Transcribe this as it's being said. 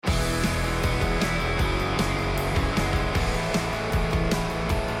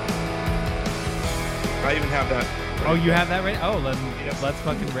I even have that. Oh, you have that right? Oh, let's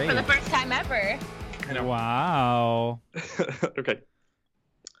fucking rate. For the first time ever. I know. Wow. Okay.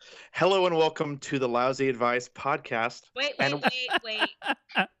 Hello and welcome to the Lousy Advice podcast. Wait.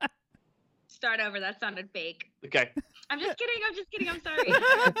 Start over. That sounded fake. Okay. I'm just kidding. I'm sorry.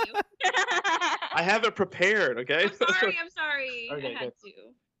 I have it prepared, okay? I'm sorry. Okay, I had to.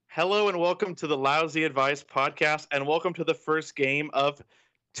 Hello and welcome to the Lousy Advice podcast, and welcome to the first game of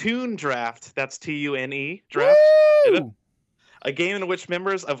TuneDraft. That's T-U-N-E, draft. Woo! A game in which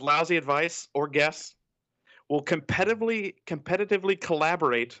members of Lousy Advice or guests will competitively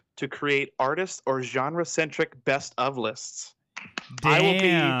collaborate to create artist or genre-centric best of lists.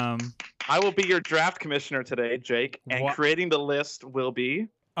 Damn. I will be your draft commissioner today, Jake, and creating the list will be...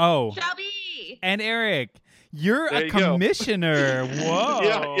 Oh. Shelby! And Eric, you're There a you go. commissioner.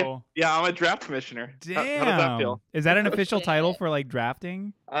 Whoa. Yeah, I'm a draft commissioner. Damn. How does that feel? Is that an official title for like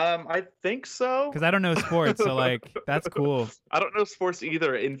drafting? I think so. Because I don't know sports, so like that's cool. I don't know sports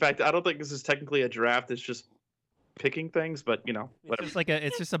either. In fact, I don't think this is technically a draft. It's just picking things, but you know, whatever.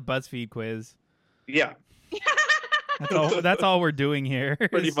 It's just a BuzzFeed quiz. Yeah, That's all we're doing here.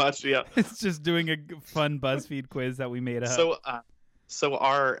 pretty much. Yeah. It's just doing a fun BuzzFeed quiz that we made up. So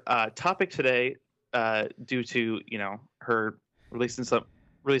our topic today, due to her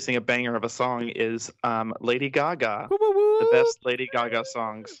releasing a banger of a song, is Lady Gaga. Woo, woo, woo. The best Lady Gaga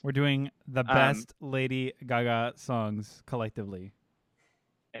songs. We're doing the best Lady Gaga songs collectively.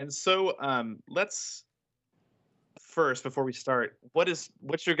 And so let's first, before we start,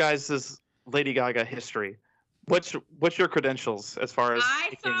 what's your guys' Lady Gaga history? What's your credentials as far as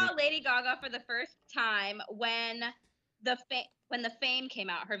I saw Lady Gaga for the first time when the Fame came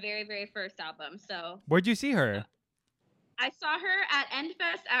out, her very, very first album. So Where'd you see her? I saw her at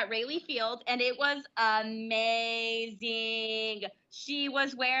Endfest at Rayleigh Field, and it was amazing. She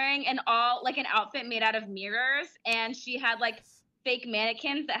was wearing an outfit made out of mirrors, and she had like fake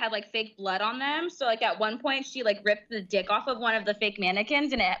mannequins that had like fake blood on them. So like at one point she like ripped the dick off of one of the fake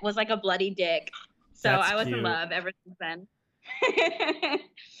mannequins, and it was like a bloody dick. So That's I was cute. in love ever since then.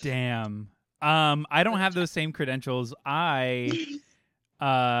 Damn. I don't have those same credentials. I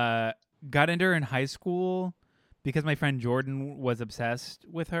got into her in high school because my friend Jordan was obsessed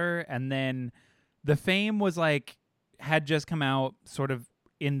with her, and then the Fame was like had just come out sort of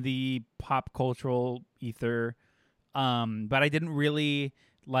in the pop cultural ether. But I didn't really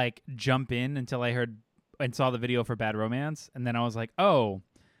like jump in until I heard and saw the video for Bad Romance, and then I was like, "Oh,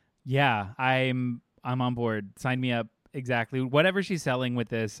 yeah, I'm on board. Sign me up. Exactly. Whatever she's selling with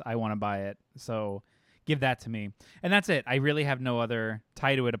this, I want to buy it. So give that to me." And that's it. I really have no other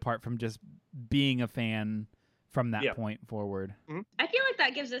tie to it apart from just being a fan from that point forward. Mm-hmm. I feel like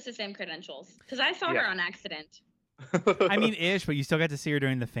that gives us the same credentials because I saw her on accident. I mean, ish, but you still got to see her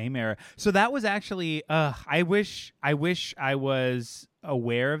during the Fame era. So that was actually, I wish I was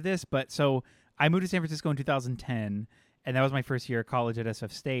aware of this, but so I moved to San Francisco in 2010, and that was my first year of college at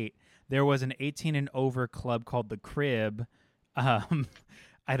SF State. There was an 18 and over club called The Crib.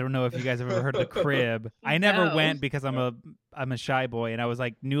 I don't know if you guys have ever heard of The Crib. I never went because I'm a shy boy, and I was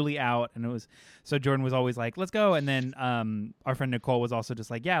like newly out, and it was so Jordan was always like, "Let's go," and then our friend Nicole was also just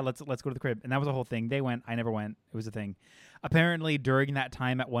like, "Yeah, let's go to The Crib," and that was a whole thing. They went, I never went. It was a thing. Apparently, during that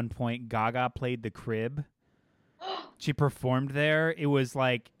time, at one point, Gaga played The Crib. She performed there. It was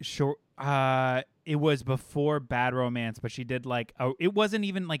like short. It was before Bad Romance, but she did like it wasn't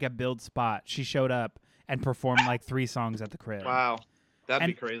even like a build spot. She showed up and performed like 3 songs at The Crib. Wow. That'd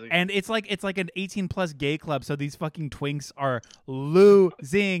be crazy. And it's like an 18+ gay club, so these fucking twinks are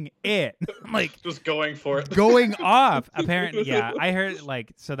losing it. Like just going for it. Going off. Apparently, yeah. I heard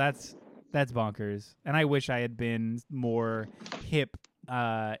like so that's bonkers. And I wish I had been more hip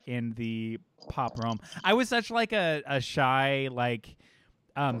in the pop realm. I was such like a shy like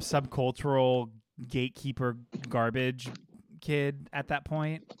subcultural gatekeeper garbage kid at that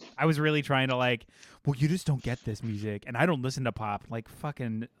point. I was really trying to like, well, you just don't get this music, and I don't listen to pop. Like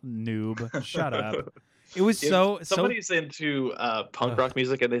fucking noob, shut up. It was if somebody's into punk rock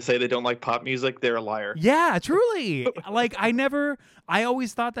music and they say they don't like pop music, they're a liar. Yeah, truly. Like I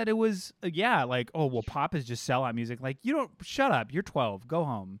always thought that it was like, oh well, pop is just sellout music. Like you don't shut up. You're 12. Go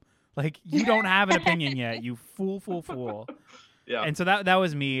home. Like you don't have an opinion yet. You fool. Yeah. And so that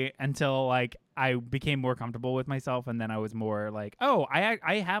was me until like I became more comfortable with myself, and then I was more like, oh,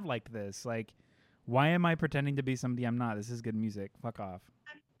 I have liked this. Like, why am I pretending to be somebody I'm not? This is good music. Fuck off.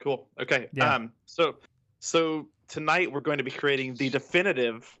 Cool. Okay. Yeah. So tonight we're going to be creating the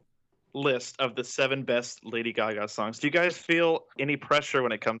definitive list of the 7 best Lady Gaga songs. Do you guys feel any pressure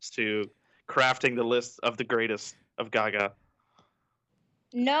when it comes to crafting the list of the greatest of Gaga?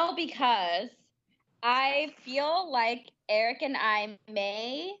 No, because I feel like Eric and I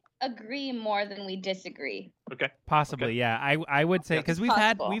may agree more than we disagree. Okay. Possibly, Okay. yeah. I would say because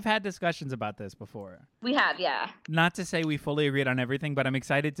Possible. we've had discussions about this before. We have, yeah. Not to say we fully agreed on everything, but I'm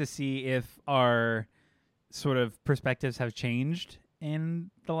excited to see if our sort of perspectives have changed in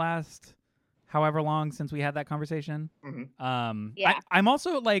the last however long since we had that conversation. Mm-hmm. Yeah. I'm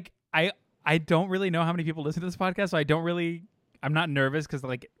also like I don't really know how many people listen to this podcast, so I'm not nervous because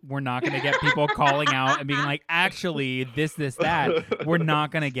like we're not going to get people calling out and being like, actually, this, that. We're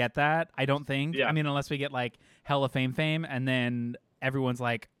not going to get that. I don't think. Yeah. I mean, unless we get like hella fame, and then everyone's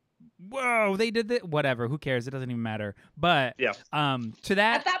like, whoa, they did that. Whatever. Who cares? It doesn't even matter. But Yeah. to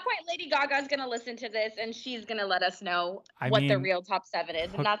that, At that point, Lady Gaga's gonna listen to this, and she's gonna let us know I what the mean, real top 7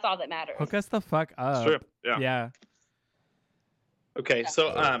 is, and that's all that matters. hook us the fuck up. Sure. Yeah. Yeah. Okay,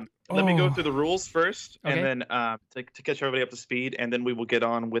 so let me go through the rules first, Okay. and then to catch everybody up to speed, and then we will get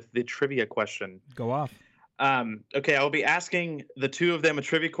on with the trivia question. Go off. Okay, I will be asking the two of them a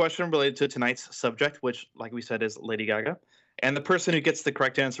trivia question related to tonight's subject, which, like we said, is Lady Gaga. And the person who gets the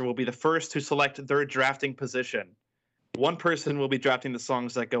correct answer will be the first to select their drafting position. One person will be drafting the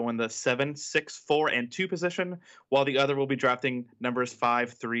songs that go in the 7, 6, 4, and 2 position, while the other will be drafting numbers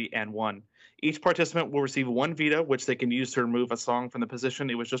 5, 3, and 1. Each participant will receive one veto, which they can use to remove a song from the position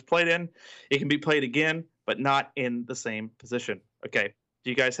it was just played in. It can be played again, but not in the same position. Okay.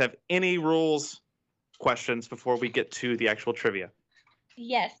 Do you guys have any rules, questions before we get to the actual trivia?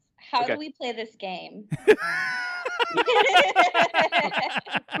 Yes. How Okay. do we play this game?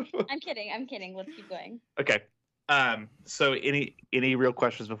 I'm kidding. Let's keep going. Okay. So any real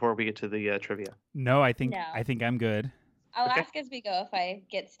questions before we get to the trivia? No, I think No. I'm good. I'll Okay. ask as we go if I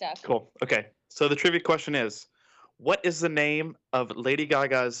get stuck. Cool. Okay. So the trivia question is, what is the name of Lady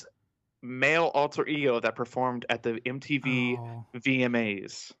Gaga's male alter ego that performed at the MTV Oh.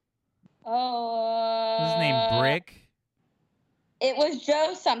 VMAs? Oh. Was his name Brick? It was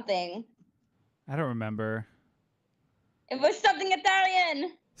Joe something. I don't remember. It was something Italian.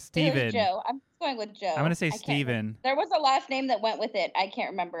 It Steven. was Joe. I'm going with Joe. I'm gonna say I can't Steven. remember. There was a last name that went with it. I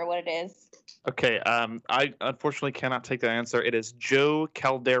can't remember what it is. Okay. I unfortunately cannot take that answer. It is Joe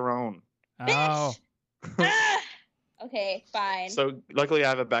Calderone. Oh, Ah! Okay, fine. So luckily I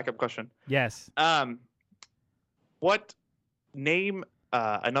have a backup question. yes. What name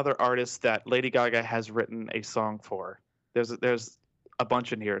another artist that Lady Gaga has written a song for? There's a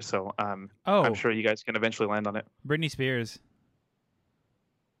bunch in here, so I'm sure you guys can eventually land on it. Britney Spears.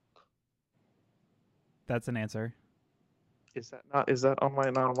 That's an answer. Is that on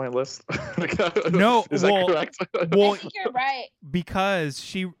my list? No, is well- that correct? Well, I think you're right. because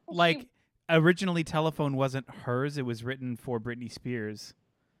she like originally Telephone wasn't hers; it was written for Britney Spears,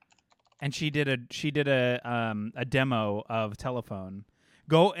 and she did a demo of Telephone.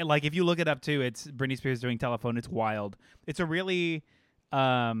 Go like if you look it up too, it's Britney Spears doing Telephone. It's wild. It's a really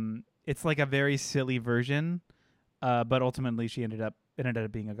it's like a very silly version, but ultimately it ended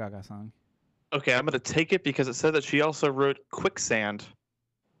up being a Gaga song. Okay, I'm gonna take it because it said that she also wrote Quicksand.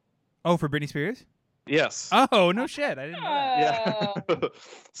 Oh, for Britney Spears? Yes. Oh no shit! I didn't know that. Yeah.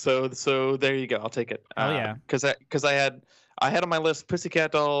 so there you go. I'll take it. Oh, yeah. Because I had on my list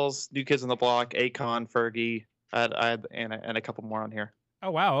Pussycat Dolls, New Kids on the Block, Akon, Fergie, I had and a couple more on here.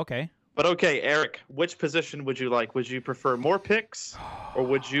 Oh wow. Okay. But okay, Eric, which position would you like? Would you prefer more picks, or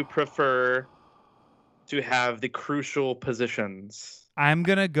would you prefer to have the crucial positions? I'm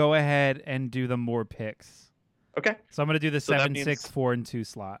gonna go ahead and do the more picks. Okay. So I'm gonna do the So that 7, means- 6, 4, and 2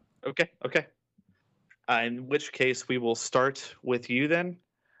 slot. Okay. In which case, we will start with you then.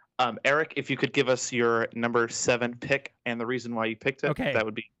 Eric, if you could give us your number 7 pick and the reason why you picked it, Okay. that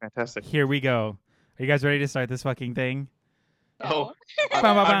would be fantastic. Here we go. Are you guys ready to start this fucking thing? Oh, Bam,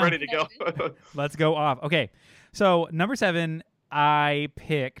 bam, I'm bam. ready to go. Let's go off. Okay. So number 7, I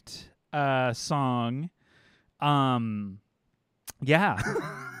picked a song. Yeah.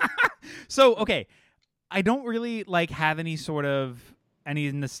 So okay, I don't really like have any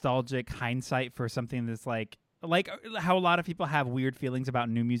nostalgic hindsight for something that's like how a lot of people have weird feelings about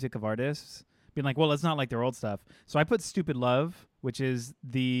new music of artists, being like, well, it's not like their old stuff. So I put "Stupid Love," which is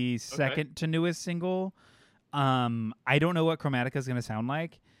the second to newest single. I don't know what Chromatica is gonna sound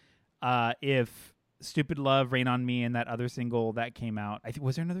like. If "Stupid Love," "Rain on Me," and that other single that came out, I think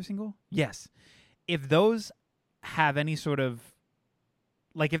was there another single? Yes. If those have any sort of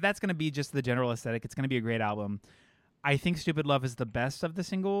like, if that's going to be just the general aesthetic, it's going to be a great album. I think "Stupid Love" is the best of the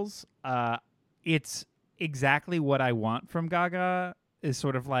singles. It's exactly what I want from Gaga, is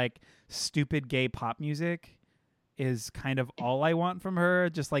sort of like stupid gay pop music is kind of all I want from her.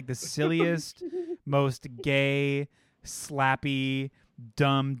 Just like the silliest, most gay, slappy,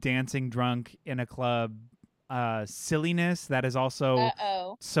 dumb dancing drunk in a club silliness that is also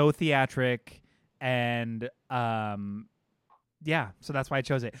so theatric and yeah, so that's why I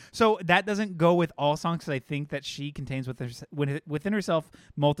chose it. So that doesn't go with all songs because I think that she contains within herself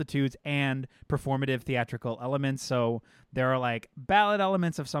multitudes and performative theatrical elements. So there are like ballad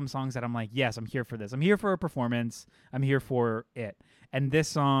elements of some songs that I'm like, yes, I'm here for this. I'm here for a performance. I'm here for it. And this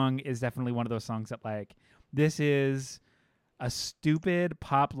song is definitely one of those songs that like, this is a stupid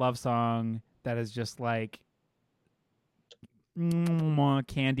pop love song that is just like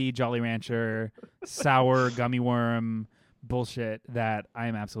candy, Jolly Rancher, sour gummy worm bullshit that I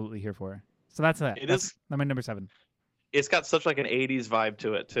am absolutely here for. So that's that. That's my number 7. It's got such like an 80s vibe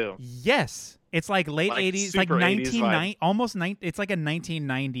to it too. Yes. It's like late 80s, like 1990, almost it's like a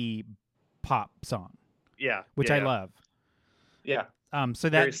 1990 pop song. Yeah. Which I love. Yeah. So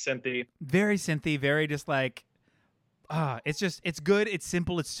that very synthy, very just like it's good, it's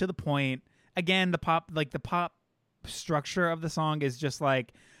simple, it's to the point. Again, the pop structure of the song is just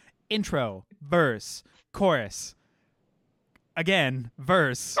like intro, verse, chorus. Again,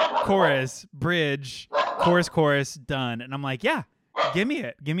 verse, chorus, bridge, chorus, done. And I'm like, yeah, give me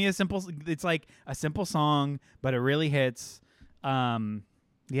it. Give me a simple, it's like a simple song, but it really hits.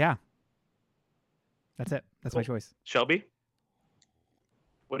 Yeah. That's it. That's my choice. Shelby?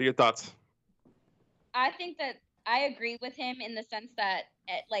 What are your thoughts? I think that I agree with him in the sense that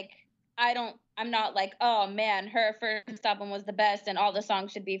I'm not like, oh man, her first album was the best and all the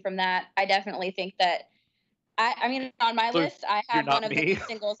songs should be from that. I definitely think that I mean, on my list, I have one of the new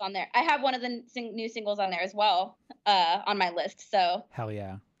singles on there. I have one of the new singles on there as well on my list. So hell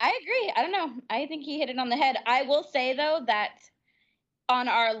yeah. I agree. I don't know. I think he hit it on the head. I will say, though, that on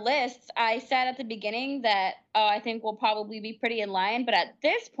our lists, I said at the beginning that, I think we'll probably be pretty in line. But at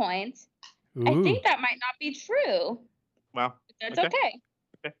this point, I think that might not be true. Wow. That's okay.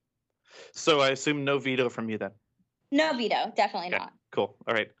 So I assume no veto from you then? No veto. Definitely not. Cool.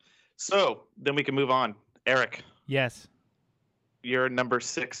 All right. So then we can move on. Eric. Yes. Your number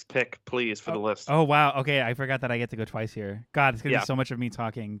 6 pick, please, for the list. Oh, wow. Okay, I forgot that I get to go twice here. God, it's going to be so much of me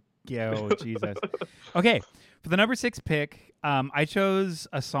talking. Yo, Jesus. Okay, for the number 6 pick, I chose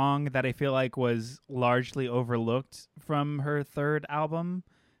a song that I feel like was largely overlooked from her third album.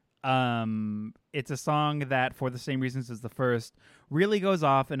 It's a song that, for the same reasons as the first, really goes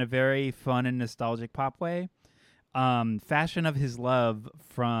off in a very fun and nostalgic pop way. Fashion of His Love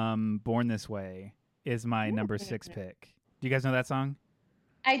from Born This Way is my number 6 pick. Do you guys know that song?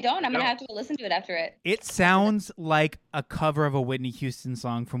 I don't. I'm going to have to listen to it after it. It sounds like a cover of a Whitney Houston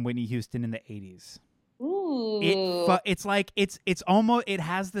song from Whitney Houston in the 80s. Ooh. It's like it's almost, it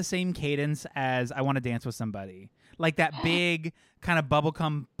has the same cadence as I Want to Dance with Somebody. Like that big kind of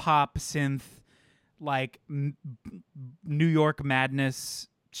bubblegum pop synth, like New York madness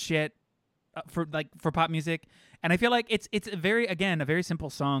shit for pop music. And I feel like it's a very simple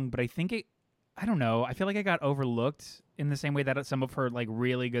song, but I don't know. I feel like it got overlooked in the same way that some of her like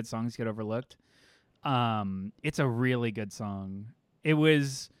really good songs get overlooked. It's a really good song. It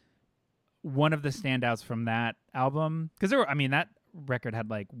was one of the standouts from that album because that record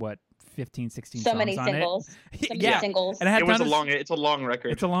had like what 15, 16 songs on it. So many singles. And it's a long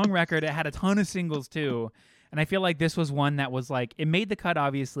record. It's a long record. It had a ton of singles too. And I feel like this was one that was like, it made the cut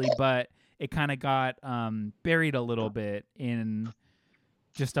obviously, but it kind of got buried a little bit in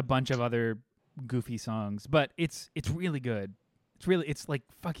just a bunch of other goofy songs, but it's really good. It's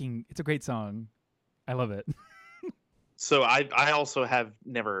a great song. I love it. So I also have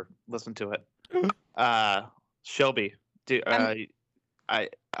never listened to it. Shelby, I'm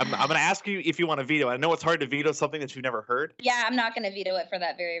gonna ask you if you want to veto. I know it's hard to veto something that you've never heard. Yeah, I'm not gonna veto it for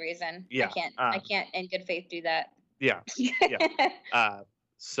that very reason. Yeah, I can't in good faith do that. Yeah. Yeah.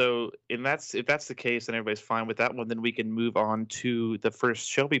 So if that's the case and everybody's fine with that one, then we can move on to the first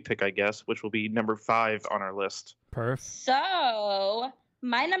Shelby pick, I guess, which will be number 5 on our list. Perf. So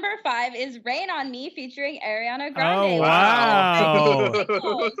my number 5 is Rain on Me featuring Ariana Grande. Oh,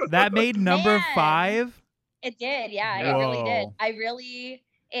 wow. That made number 5? It did, yeah. It really did.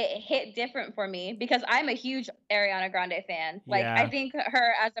 It hit different for me because I'm a huge Ariana Grande fan. Like, I think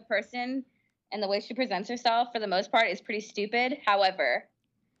her as a person and the way she presents herself, for the most part, is pretty stupid. However,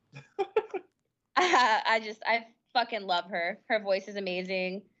 I fucking love her. Her voice is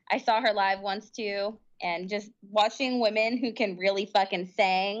amazing. I saw her live once too, and just watching women who can really fucking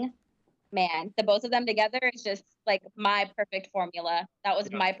sing, man, the both of them together is just like my perfect formula. That was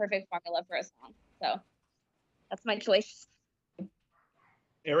my perfect formula for a song. So that's my choice.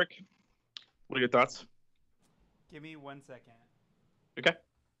 Eric, what are your thoughts? Give me 1 second. Okay.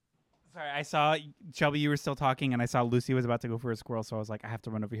 Sorry, I saw Shelby. You were still talking, and I saw Lucy was about to go for a squirrel, so I was like, I have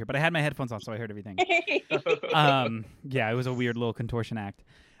to run over here. But I had my headphones on, so I heard everything. Yeah, it was a weird little contortion act.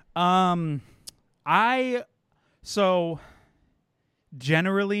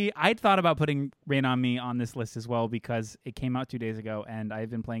 Generally, I'd thought about putting Rain on Me on this list as well because it came out 2 days ago, and I've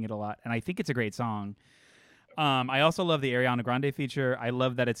been playing it a lot, and I think it's a great song. I also love the Ariana Grande feature. I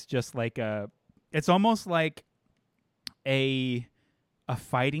love that it's just like it's almost like a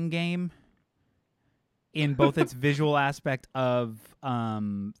fighting game in both its visual aspect of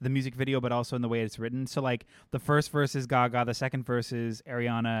the music video, but also in the way it's written. So like the first verse is Gaga, the second verse is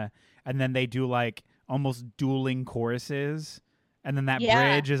Ariana, and then they do like almost dueling choruses. And then that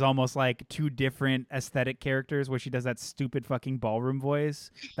bridge is almost like two different aesthetic characters where she does that stupid fucking ballroom voice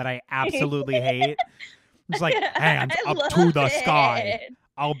that I absolutely hate. It's like, hands up to the sky.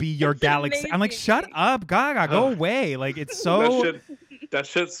 I'll be your galaxy. Amazing. I'm like, shut up, Gaga. Go away. Like, it's so... That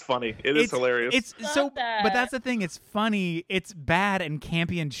shit's funny. It's hilarious. It's so, but that's the thing. It's funny. It's bad and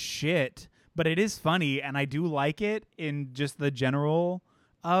campy and shit, but it is funny, and I do like it in just the general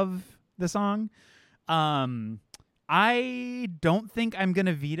of the song. I don't think I'm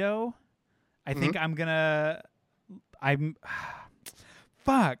gonna veto. I think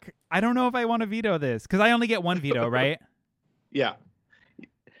fuck. I don't know if I want to veto this because I only get one veto, right? Yeah.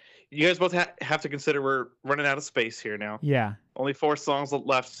 You guys both have to consider we're running out of space here now. Yeah. Only 4 songs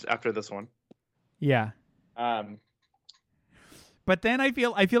left after this one. Yeah. But then I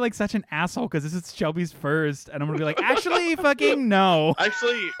feel like such an asshole because this is Shelby's first, and I'm gonna be like, actually, fucking no.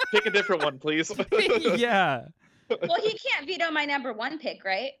 Actually, pick a different one, please. Yeah. Well, he can't veto my number 1 pick,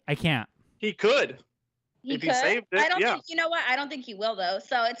 right? I can't. He could. He If could. he saved it, I don't yeah. think. You know what? I don't think he will though.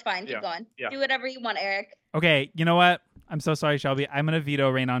 So it's fine. Keep going. Yeah. Do whatever you want, Eric. Okay. You know what? I'm so sorry, Shelby. I'm gonna veto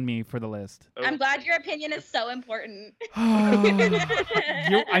Rain on Me for the list. Oh. I'm glad your opinion is so important.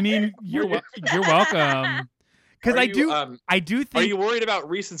 You're welcome. Because I do think. Are you worried about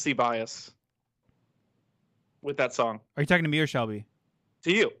recency bias with that song? Are you talking to me or Shelby?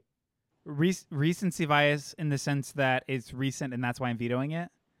 To you. Recency bias in the sense that it's recent and that's why I'm vetoing it?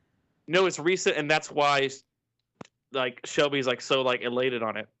 No, it's recent, and that's why, like, Shelby's like so like elated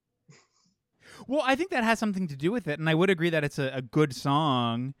on it. Well, I think that has something to do with it, and I would agree that it's a good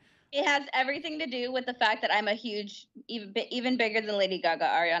song. It has everything to do with the fact that I'm a huge, even bigger than Lady Gaga,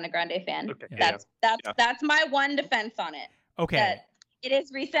 Ariana Grande fan. Okay. That's my one defense on it. Okay. That it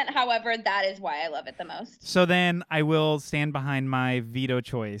is recent, however, that is why I love it the most. So then I will stand behind my veto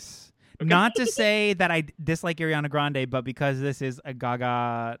choice. Okay. Not to say that I dislike Ariana Grande, but because this is a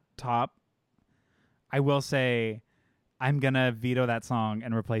Gaga top, I will say I'm gonna veto that song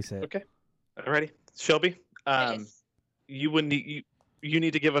and replace it. Okay. Alrighty. Shelby, Nice. you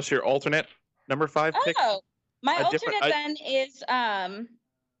need to give us your alternate number 5 pick. Oh, my A different- alternate then is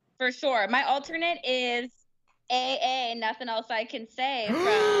for sure. My alternate is AA. Nothing else I can say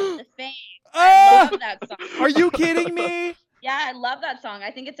from the Fame. I love that song. Are you kidding me? Yeah, I love that song.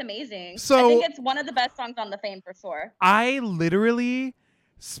 I think it's amazing. So- I think it's one of the best songs on the Fame for sure. I literally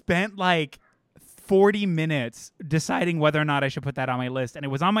spent like 40 minutes deciding whether or not I should put that on my list. And it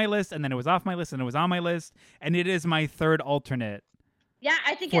was on my list, and then it was off my list, and it was on my list. And it is my third alternate. Yeah,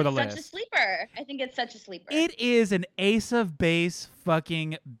 I think For it's the such a list. sleeper. I think it's such a sleeper. It is an Ace of Base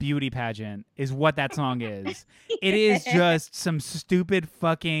fucking beauty pageant is what that song is. It is just some stupid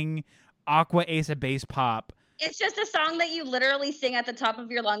fucking Aqua Ace of Base pop. It's just a song that you literally sing at the top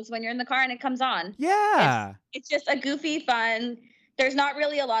of your lungs when you're in the car and it comes on. Yeah. It's just a goofy, fun. There's not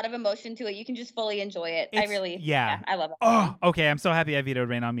really a lot of emotion to it. You can just fully enjoy it. I love it. Oh, okay. I'm so happy I vetoed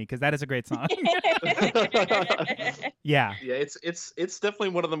Rain on Me because that is a great song. Yeah. Yeah, it's definitely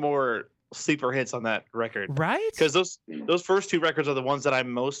one of the more sleeper hits on that record. Right? Because those first 2 records are the ones that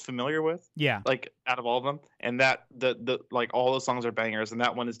I'm most familiar with. Yeah. Like out of all of them, and that the like all those songs are bangers, and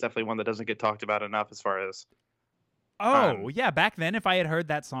that one is definitely one that doesn't get talked about enough as far as. Oh, yeah. Back then, if I had heard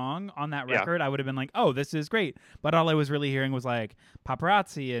that song on that record, I would have been like, oh, this is great. But all I was really hearing was like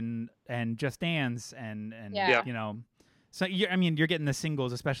Paparazzi and Just Dance and you know. So, you're getting the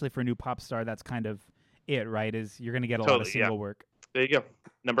singles, especially for a new pop star. That's kind of it, right? Is you're going to get a lot of single work. There you go.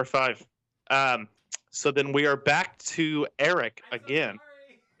 Number 5. So then we are back to Eric again.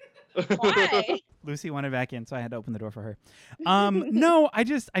 Why? Lucy wanted back in, so I had to open the door for her. No, I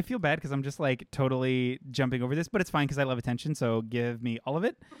feel bad because I'm just like totally jumping over this, but it's fine because I love attention, so give me all of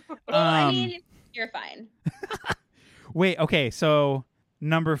it. Well, I mean, you're fine. Wait, okay, so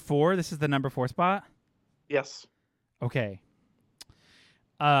number 4, this is the number 4 spot? Yes. Okay.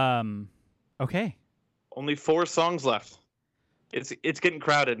 Okay. Only 4 songs left. It's getting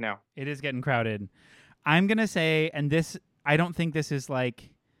crowded now. It is getting crowded. I'm going to say, and this, I don't think this is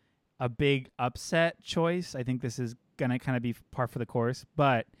like a big upset choice. I think this is gonna kind of be par for the course,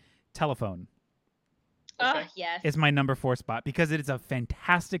 but Telephone Oh, yes. is my number 4 spot because it is a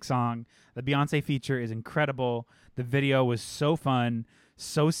fantastic song. The Beyonce feature is incredible. The video was so fun,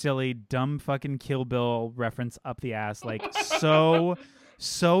 so silly, dumb fucking Kill Bill reference up the ass, like so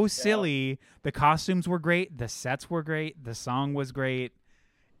silly. The costumes were great, the sets were great, the song was great.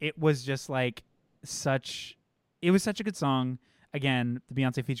 It was just like such a good song. Again, the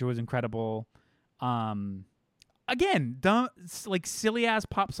Beyonce feature was incredible. Again, dumb, like silly ass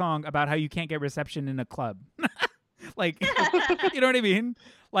pop song about how you can't get reception in a club. Like, you know what I mean?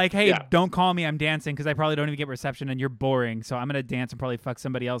 Like, hey, don't call me, I'm dancing because I probably don't even get reception and you're boring. So I'm going to dance and probably fuck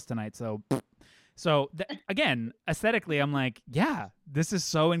somebody else tonight. So again, aesthetically, I'm like, yeah, this is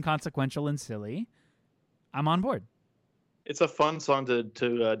so inconsequential and silly. I'm on board. It's a fun song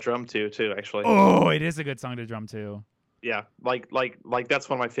to drum to too, actually. Oh, it is a good song to drum to. Yeah, like that's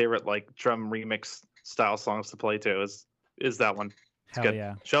one of my favorite like drum remix style songs to play to is that one. It's Hell good.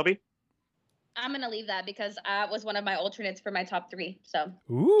 yeah. Shelby? I'm gonna leave that because that was one of my alternates for my top 3. So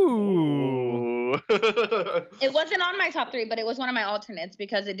Ooh. it wasn't on my top 3, but it was one of my alternates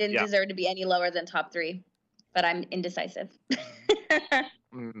because it didn't deserve to be any lower than top 3. But I'm indecisive.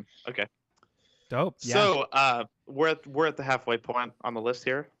 Okay. Dope. Yeah. So we're at the halfway point on the list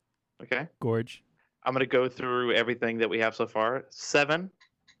here. Okay. Gorge. I'm gonna go through everything that we have so far. 7,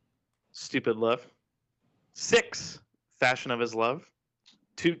 Stupid Love. 6, Fashion of His Love.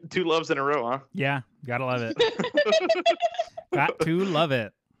 Two loves in a row, huh? Yeah, gotta love it. Got to love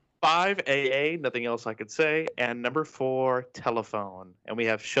it. 5, AA, Nothing Else I Could Say, and number 4, Telephone. And we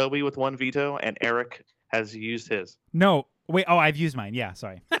have Shelby with 1 veto, and Eric has used his. No, wait. Oh, I've used mine. Yeah,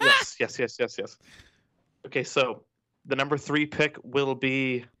 sorry. Yes. Okay, so the number 3 pick will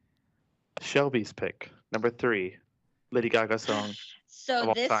be Shelby's pick. Number 3, Lady Gaga song.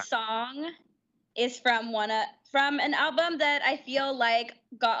 So this song is from an album that I feel like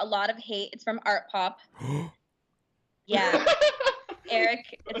got a lot of hate. It's from Art Pop. Yeah.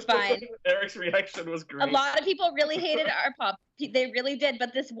 Eric, it's fine. Eric's reaction was great. A lot of people really hated Art Pop. They really did.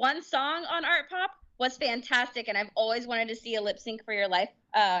 But this one song on Art Pop was fantastic, and I've always wanted to see a lip sync for your life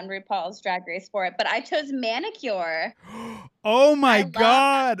on RuPaul's Drag Race for it. But I chose Manicure. Oh my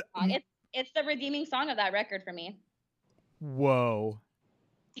God. It's the redeeming song of that record for me. Whoa.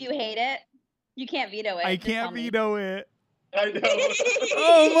 Do you hate it? You can't veto it. I can't veto it. I know.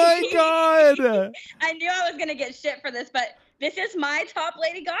 Oh my God. I knew I was going to get shit for this, but this is my top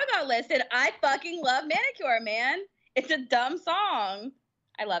Lady Gaga list, and I fucking love Manicure, man. It's a dumb song.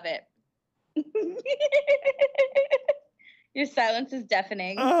 I love it. Your silence is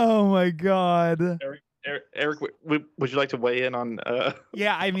deafening. Oh my God. Eric, would you like to weigh in on?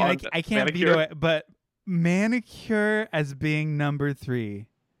 Yeah, I mean, I can't Manicure? veto it, but Manicure as being number 3.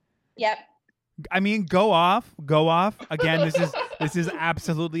 Yep. I mean, go off. Again, this is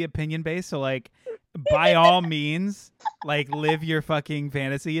absolutely opinion based. So like, by all means, like live your fucking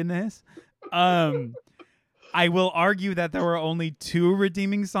fantasy in this. I will argue that there were only 2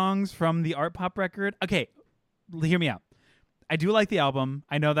 redeeming songs from the Art Pop record. Okay, hear me out. I do like the album.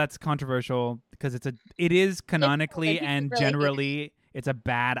 I know that's controversial because it is canonically and generally it's a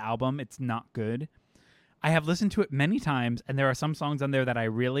bad album. It's not good. I have listened to it many times, and there are some songs on there that I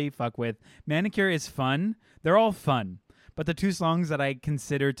really fuck with. Manicure is fun. They're all fun. But the 2 songs that I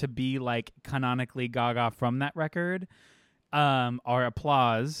consider to be like canonically Gaga from that record are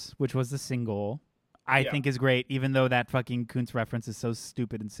Applause, which was the single. I think is great, even though that fucking Kuntz reference is so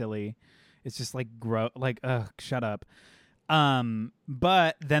stupid and silly. It's just like shut up.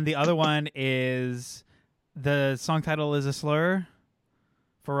 But then the other one is the song title is a slur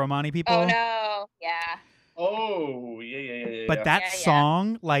for Romani people. Oh no, yeah. Oh yeah. But that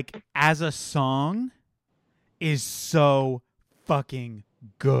song, like as a song, is so fucking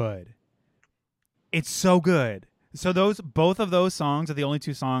good. It's so good. So both of those songs are the only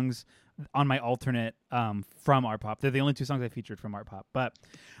 2 songs on my alternate from Art Pop. They're the only 2 songs I featured from Art Pop. But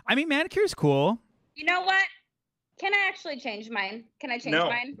I mean, Manicure's cool. You know what? Can I actually change mine? Can I change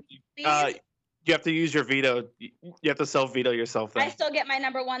mine? Please? You have to use your veto. You have to self-veto yourself then. I still get my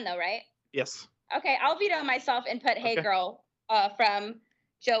number 1 though, right? Yes. Okay, I'll veto myself and put Hey Girl from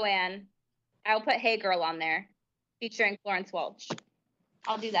Joanne. I'll put Hey Girl on there, featuring Florence Welch.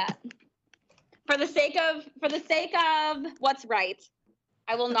 I'll do that. For the sake of what's right,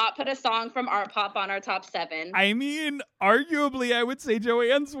 I will not put a song from Art Pop on our top 7. I mean, arguably, I would say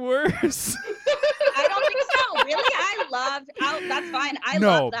Joanne's worse. I don't think so. Really, that's fine. I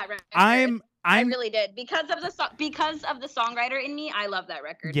love that record. I really did because of the songwriter in me. I love that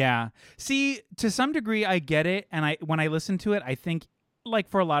record. Yeah. See, to some degree, I get it, and when I listen to it, I think like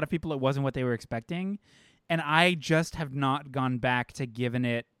for a lot of people, it wasn't what they were expecting, and I just have not gone back to giving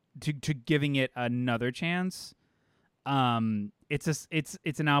it another chance.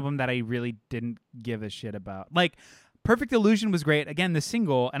 It's an album that I really didn't give a shit about. Like, Perfect Illusion was great. Again, the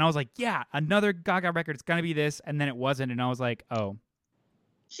single, and I was like, yeah, another Gaga record. It's gonna be this, and then it wasn't, and I was like, oh.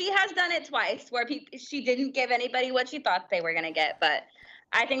 She has done it twice where she didn't give anybody what she thought they were gonna get, but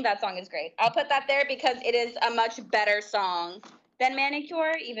I think that song is great. I'll put that there because it is a much better song than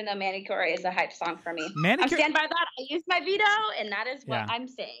Manicure, even though Manicure is a hype song for me. I stand by that. I used my veto, and that is what I'm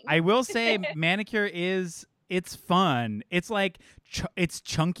saying. I will say Manicure it's fun. It's like it's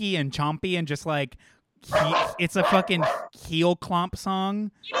chunky and chompy and just like it's a fucking heel clomp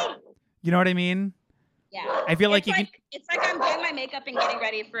song. You know what I mean? Yeah. I feel like it's like I'm doing my makeup and getting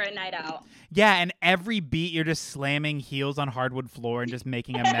ready for a night out. Yeah, and every beat you're just slamming heels on hardwood floor and just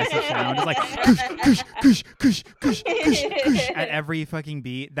making a mess of sound. It's like kush, kush, kush, kush, kush, kush, kush at every fucking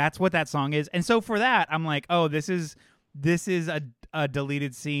beat. That's what that song is. And so for that, I'm like, oh, this is a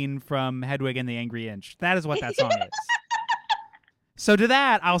deleted scene from Hedwig and the Angry Inch. That is what that song is. So to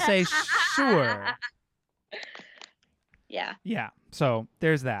that, I'll say sure. Yeah. Yeah. So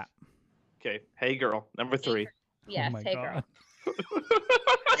there's that. Okay. Hey Girl, number 3. Yes, oh Hey God. Girl.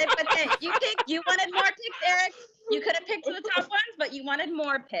 But then you wanted more picks, Eric. You could have picked the top ones, but you wanted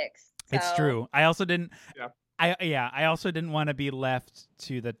more picks. So. It's true. I also didn't. Yeah. I also didn't want to be left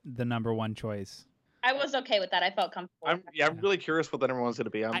to the number one choice. I was okay with that. I felt comfortable. I'm really curious what the number one's going to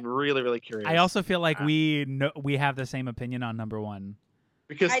be. I'm really curious. I also feel like we have the same opinion on number one.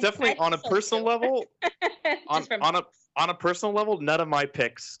 Because definitely on a personal level, on a personal level, none of my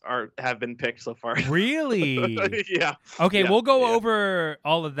picks have been picked so far. Really? Yeah. Okay, we'll go over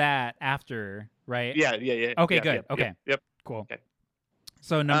all of that after, right? Yeah. Okay, yeah, good. Okay. Yep. Cool. Okay.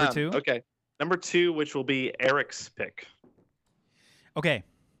 So number 2? Okay. Number 2, which will be Eric's pick. Okay.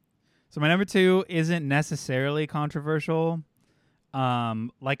 So my number 2 isn't necessarily controversial.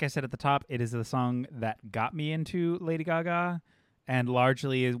 Like I said at the top, it is the song that got me into Lady Gaga. And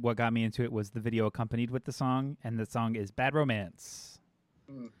largely what got me into it was the video accompanied with the song. And the song is Bad Romance.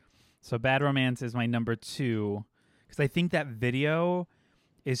 So Bad Romance is my number 2. Because I think that video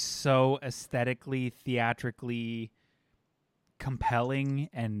is so aesthetically, theatrically compelling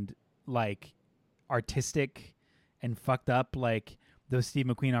and like artistic and fucked up. Like those Steve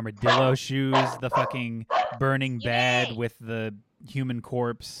McQueen armadillo shoes, the fucking burning bed with the human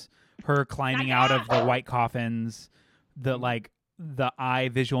corpse, her climbing out of the white coffins, the eye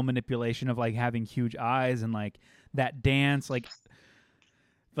visual manipulation of like having huge eyes and like that dance, like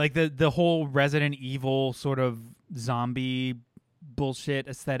the whole Resident Evil sort of zombie bullshit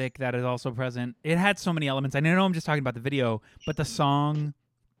aesthetic that is also present. It had so many elements. I know I'm just talking about the video, but the song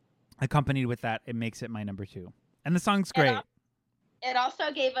accompanied with that, it makes it my number 2. And the song's great. It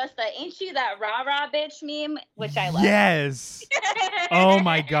also gave us the "Ain't You That Rah Rah Bitch" meme, which I love. Yes. Oh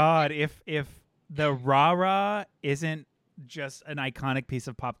my God. If the rah rah isn't just an iconic piece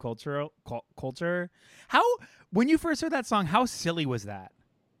of pop culture, how, when you first heard that song, how silly was that?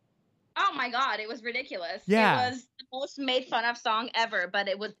 Oh my God, it was ridiculous. Yeah. It was the most made fun of song ever, but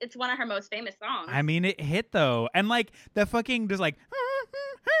it's one of her most famous songs. I mean, it hit though. And like the fucking just like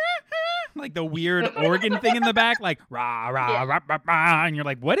like the weird organ thing in the back, like rah rah rah rah rah, and you're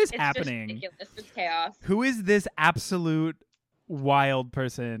like, what is happening? It's ridiculous. It's chaos. Who is this absolute wild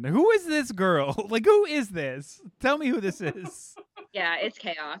person? Who is this girl? Like, who is this? Tell me who this is. Yeah, it's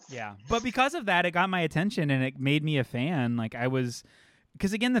chaos. Yeah, but because of that, it got my attention and it made me a fan. Like I was,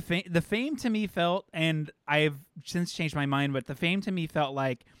 because again, the fame to me felt, and I've since changed my mind, but the fame to me felt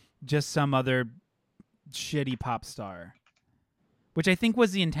like just some other shitty pop star, which I think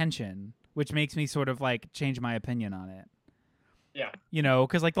was the intention, which makes me sort of like change my opinion on it. Yeah. You know,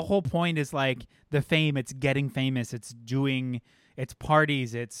 because like the whole point is like the fame, it's getting famous, it's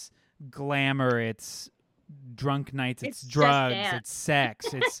parties, it's glamour, it's drunk nights, it's drugs, it's sex,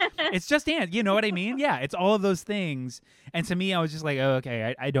 it's just dance. You know what I mean? Yeah, it's all of those things. And to me, I was just like, oh,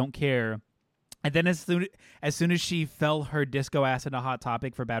 okay, I don't care. And then as soon as she fell her disco ass into Hot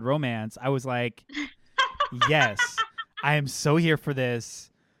Topic for Bad Romance, I was like, yes, I am so here for this.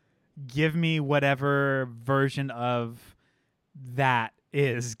 Give me whatever version of that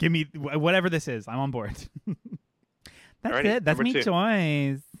is. Give me whatever this is. I'm on board. That's Alrighty, it. That's number me 2.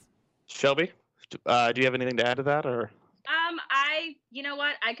 choice. Shelby, do you have anything to add to that, or? You know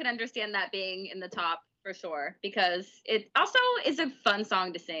what? I could understand that being in the top for sure because it also is a fun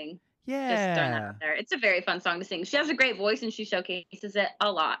song to sing. Yeah. Just throwing that out there. It's a very fun song to sing. She has a great voice and she showcases it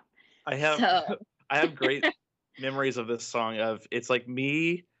a lot. I have great memories of this song. It's like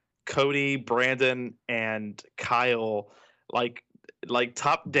me, Cody, Brandon, and Kyle, like like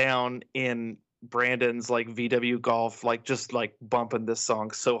top down in Brandon's like VW Golf, like just like bumping this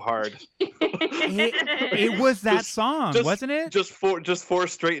song so hard. It was that song, wasn't it? Just four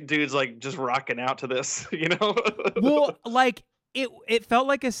straight dudes like just rocking out to this, you know? Well, like it felt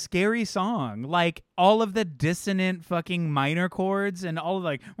like a scary song. Like all of the dissonant fucking minor chords and all of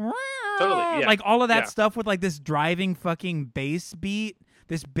like Totally, yeah. like all of that Yeah. stuff with like this driving fucking bass beat,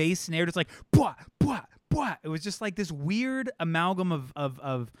 this bass snare just like bwah, bwah, bwah. It was just like this weird amalgam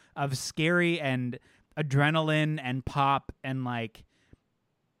of scary and adrenaline and pop and like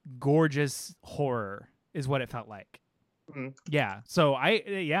gorgeous horror is what it felt like. Mm-hmm. Yeah. So I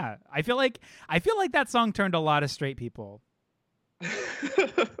feel like that song turned a lot of straight people.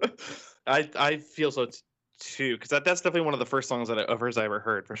 I feel so too, because that's definitely one of the first songs of hers I ever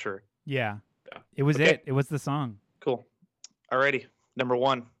heard for sure. Yeah. Yeah. It was Okay. it was the song. Cool. Alrighty, number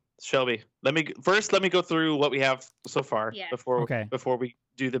 1, Shelby. Let me go through what we have so far Yes. before we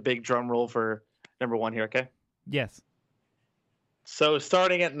do the big drum roll for number 1 here. Okay. Yes. So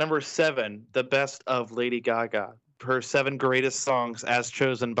starting at number 7, the best of Lady Gaga, her 7 greatest songs as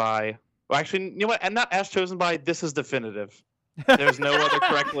chosen by. Well, actually, you know what? And not as chosen by. This is definitive. There's no other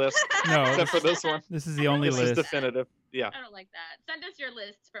correct list No. except for this one. This is the only This is list. definitive. Yeah. I don't like that. Send us your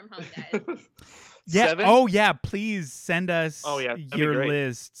lists from home, guys. Yeah. 7? Oh yeah, please send us that'd be your great.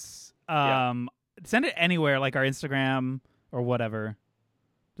 lists. Yeah. Send it anywhere, like our Instagram or whatever.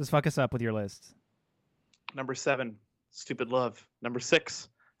 Just fuck us up with your lists. Number 7, Stupid Love. Number 6,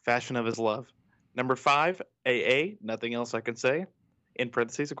 Fashion of His Love. Number 5, AA, Nothing Else I Can Say, in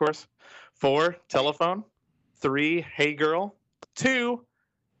parentheses, of course. 4, Telephone. 3, Hey Girl. 2,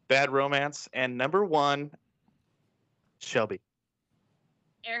 Bad Romance. And number 1, Shelby.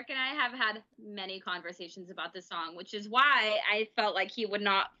 Eric and I have had many conversations about this song, which is why I felt like he would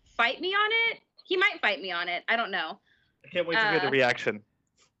not fight me on it. He might fight me on it. I don't know. I can't wait to hear the reaction.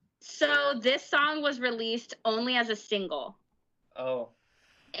 So this song was released only as a single, Oh.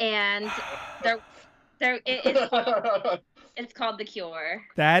 and it's called The Cure.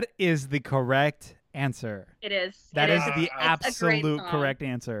 That is the correct answer. It is. That It is the It's a great absolute song. correct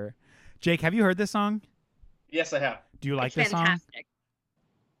answer. Jake, have you heard this song? Yes, I have. Do you like It's this song? fantastic.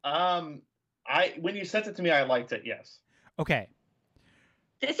 When you sent it to me, I liked it. Yes. Okay.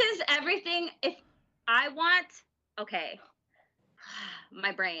 This is everything. If I want, okay,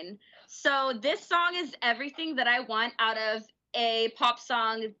 my brain. So this song is everything that I want out of a pop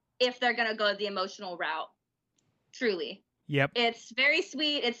song if they're gonna go the emotional route. Truly, Yep. it's very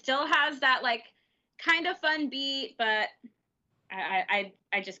sweet. It still has that like kind of fun beat, but I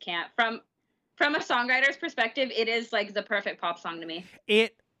just can't. From a songwriter's perspective, it is like the perfect pop song to me.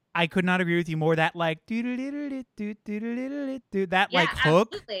 I could not agree with you more. That like that like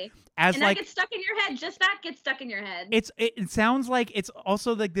hook Absolutely. as And like that gets stuck in your head. Just that gets stuck in your head. it sounds like it's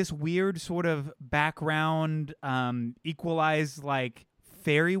also like this weird sort of background equalized like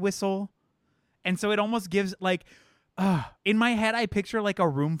fairy whistle, and so it almost gives like in my head I picture like a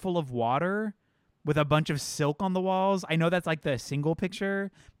room full of water with a bunch of silk on the walls. I know that's like the single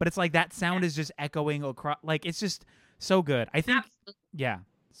picture, but it's like that sound is just echoing across. Like it's just so good. I think Absolutely. yeah.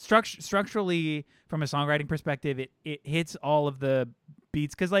 Structurally, from a songwriting perspective, it hits all of the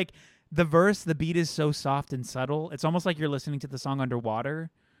beats because like the beat is so soft and subtle. It's almost like you're listening to the song underwater.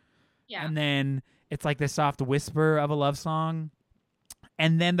 Yeah. And then it's like the soft whisper of a love song.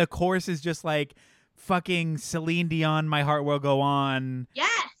 And then the chorus is just like fucking Celine Dion, My Heart Will Go On. Yes.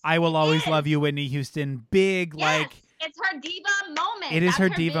 I Will Always is. Love You, Whitney Houston. Big, Yes. like, It's her diva moment. It is That's her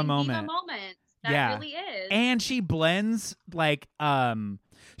big diva moment. That Yeah. really is. and she blends like,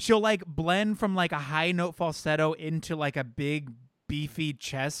 she'll like blend from like a high note falsetto into like a big beefy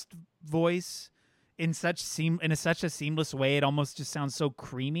chest voice in such a seamless way. It almost just sounds so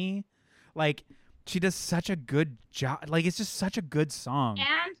creamy. Like she does such a good job. Like it's just such a good song.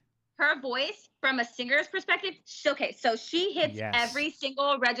 And her voice, from a singer's perspective, okay, so she hits Yes. every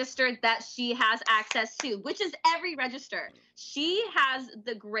single register that she has access to, which is every register. She has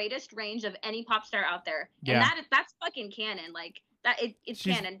the greatest range of any pop star out there, Yeah. and that's fucking canon. Like that, it's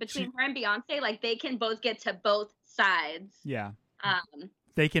She's- canon between her and Beyonce. Like they can both get to both sides. Yeah, Um,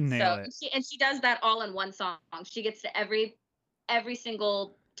 they can nail so it. she does that all in one song. She gets to every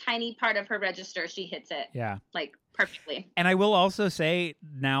single tiny part of her register. She hits it Yeah. like perfectly. And I will also say,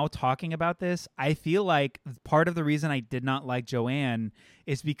 now talking about this, I feel like part of the reason I did not like Joanne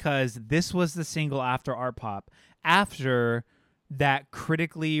is because this was the single after Art Pop, after that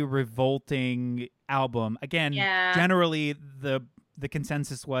critically revolting album. Again, Yeah. generally the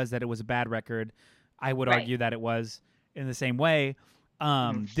consensus was that it was a bad record. I would Right. argue that it was in the same way.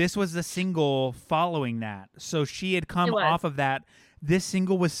 This was the single following that. So she had come It was. off of that this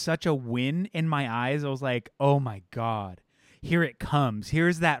single was such a win in my eyes. I was like, oh my God, here it comes.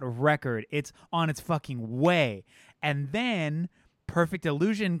 Here's that record. It's on its fucking way. And then Perfect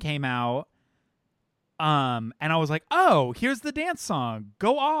Illusion came out. And I was like, oh, here's the dance song.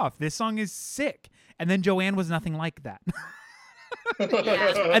 Go off. This song is sick. And then Joanne was nothing like that.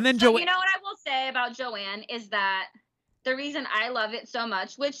 Yeah. And then So you know what I will say about Joanne is that the reason I love it so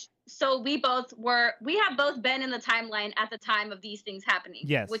much, we have both been in the timeline at the time of these things happening.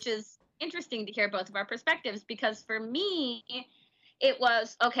 Yes. Which is interesting to hear both of our perspectives, because for me, it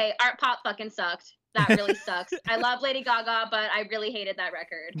was, okay, art pop fucking sucked. That really sucks. I love Lady Gaga, but I really hated that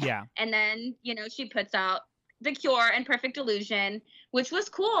record. Yeah. And then, she puts out The Cure and Perfect Illusion, which was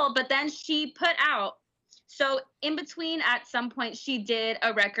cool, but then she put out, so in between at some point she did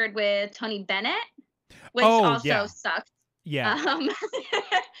a record with Tony Bennett, which also sucked. Yeah.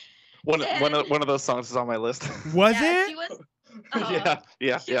 One of those songs is on my list. Was yeah, it? She was,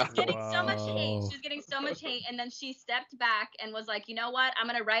 Yeah. She was getting so much hate. Whoa. She was getting so much hate, and then she stepped back and was like, you know what? I'm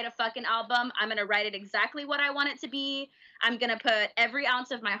gonna write a fucking album. I'm gonna write it exactly what I want it to be. I'm gonna put every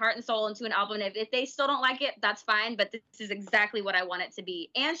ounce of my heart and soul into an album. And if they still don't like it, that's fine. But this is exactly what I want it to be.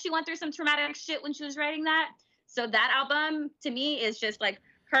 And she went through some traumatic shit when she was writing that. So that album to me is just like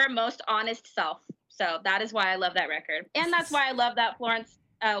her most honest self. So that is why I love that record, and that's why I love that Florence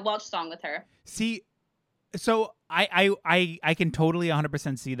Welch song with her. See, so I can totally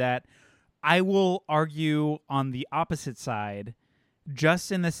 100% see that. I will argue on the opposite side,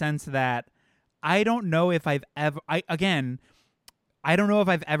 just in the sense that I don't know if I've ever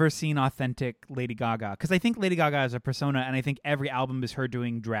seen authentic Lady Gaga, because I think Lady Gaga is a persona, and I think every album is her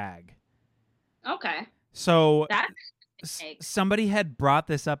doing drag. Okay. So That's somebody had brought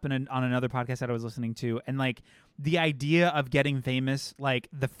this up on another podcast that I was listening to, and like the idea of getting famous, like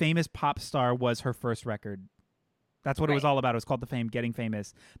the famous pop star was her first record. That's what it was all about. It was called Getting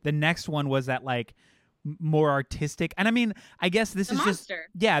Famous. The next one was that like more artistic, and I mean, I guess this is Monster.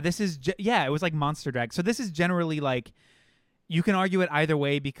 it was like monster drag. So this is generally like, you can argue it either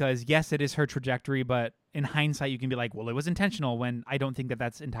way, because yes, it is her trajectory, but in hindsight, you can be like, well, it was intentional, when I don't think that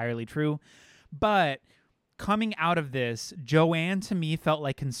that's entirely true. But coming out of this, Joanne to me felt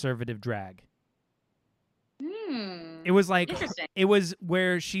like conservative drag. It was like, it was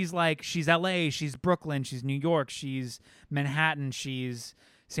where she's like, she's LA, she's Brooklyn, she's New York, she's Manhattan, she's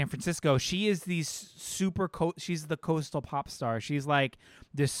San Francisco. She is these super, she's the coastal pop star. She's like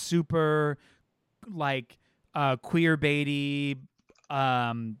this super like queer baity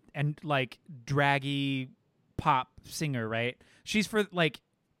and like draggy pop singer, right? She's for like,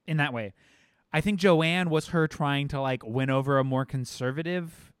 in that way. I think Joanne was her trying to like win over a more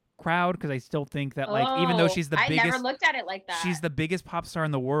conservative crowd, because I still think that like, even though she's the biggest, I never looked at it like that. She's the biggest pop star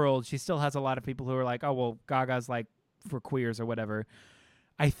in the world, she still has a lot of people who are like, oh well, Gaga's like for queers or whatever.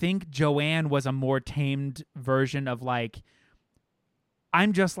 I think Joanne was a more tamed version of like,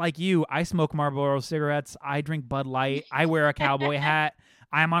 I'm just like you. I smoke Marlboro cigarettes. I drink Bud Light. I wear a cowboy hat.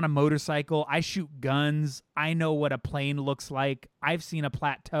 I'm on a motorcycle. I shoot guns. I know what a plane looks like. I've seen a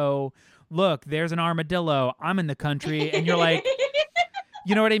plateau. Look, there's an armadillo. I'm in the country. And you're like,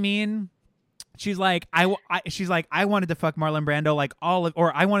 you know what I mean? She's like, I wanted to fuck Marlon Brando like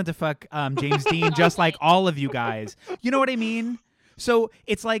or I wanted to fuck James Dean just like all of you guys. You know what I mean? So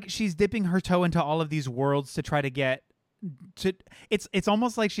it's like she's dipping her toe into all of these worlds to try to get to. It's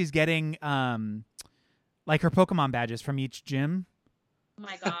almost like she's getting like her Pokemon badges from each gym. Oh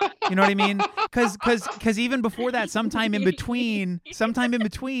my God. You know what I mean? Because even before that, sometime in between,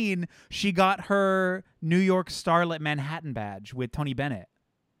 she got her New York Starlet Manhattan badge with Tony Bennett.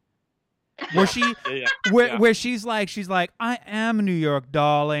 Where where she's like, I am New York,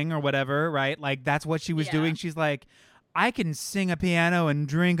 darling, or whatever, right? Like that's what she was doing. She's like, I can sing a piano and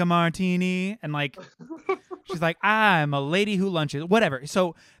drink a martini, and like she's like, I'm a lady who lunches, whatever.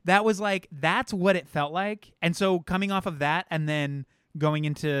 So that was like, that's what it felt like. And so coming off of that and then going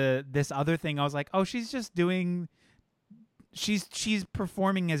into this other thing, I was like, oh, she's just doing, she's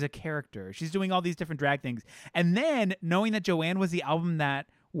performing as a character. She's doing all these different drag things. And then knowing that Joanne was the album that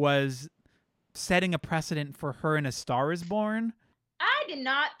was setting a precedent for her in A Star Is Born. I did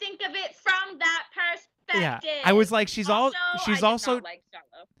not think of it from that perspective. Yeah, I was like, she's also like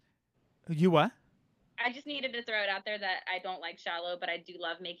Shallow. You what? I just needed to throw it out there that I don't like Shallow, but I do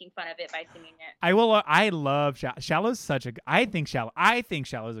love making fun of it by singing it. I love Shallow. Shallow's such a. I think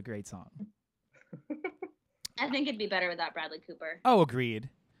Shallow's a great song. I think it'd be better without Bradley Cooper. Oh, agreed.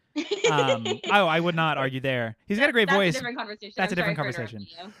 I would not argue there. He's got a great voice. That's a different conversation. That's I'm a different sorry for conversation.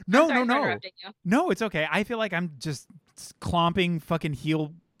 interrupting you. No, I'm sorry no, for no. interrupting you. No, it's okay. I feel like I'm just clomping fucking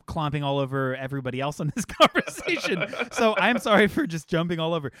heel clomping all over everybody else in this conversation. So I'm sorry for just jumping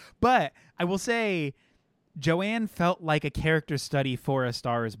all over. But I will say Joanne felt like a character study for A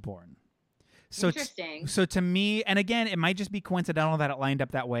Star Is Born. So Interesting. So to me, and again, it might just be coincidental that it lined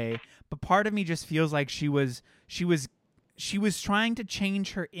up that way, but part of me just feels like she was trying to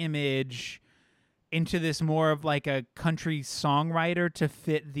change her image into this more of like a country songwriter to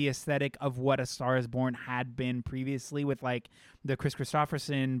fit the aesthetic of what A Star Is Born had been previously with like the Chris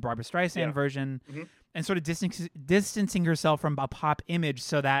Christopherson, Barbra Streisand version, and sort of distancing herself from a pop image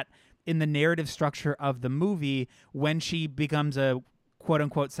so that in the narrative structure of the movie, when she becomes a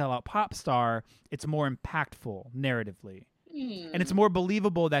quote-unquote sellout pop star, it's more impactful narratively. And it's more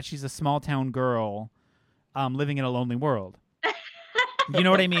believable that she's a small-town girl living in a lonely world. You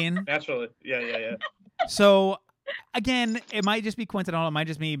know what I mean? Naturally. Yeah. So, again, it might just be coincidental. It might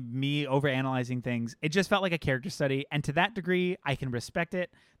just be me overanalyzing things. It just felt like a character study. And to that degree, I can respect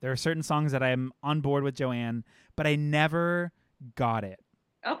it. There are certain songs that I'm on board with Joanne, but I never got it.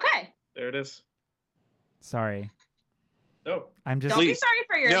 Okay. There it is. Sorry. No. I'm just. Don't be sorry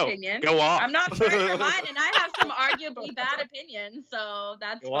for your opinion. Go off. I'm not sorry for mine, and I have some arguably bad opinions, so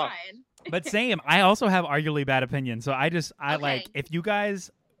that's fine. But same. I also have arguably bad opinions. So I Okay. like, if you guys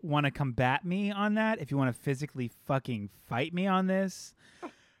want to combat me on that, if you want to physically fucking fight me on this,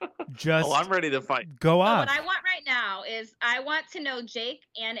 just I'm ready to fight. Go So off. what I want right now is I want to know Jake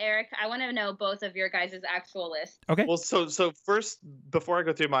and Eric. I want to know both of your guys' actual list. Okay. Well, so first, before I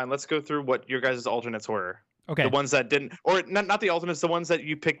go through mine, let's go through what your guys' alternates were. Okay. The ones that didn't, or not the alternates, the ones that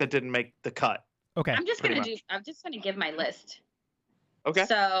you picked that didn't make the cut. Okay. I'm just gonna give my list. Okay.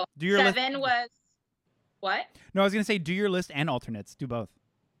 So Do your 7 was what? No, I was gonna say do your list and alternates. Do both.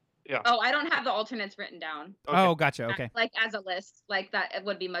 Yeah. Oh, I don't have the alternates written down. Okay. Oh, gotcha. Okay. Like as a list, like that, it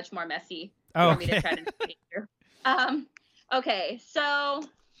would be much more messy Oh, for me to try to navigate through. Okay, so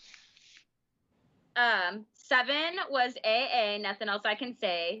 7 was AA. Nothing else I can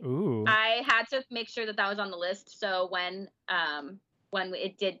say. Ooh. I had to make sure that was on the list. So when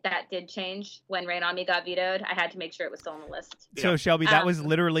that did change when Rain on Me got vetoed, I had to make sure it was still on the list. So Shelby, that was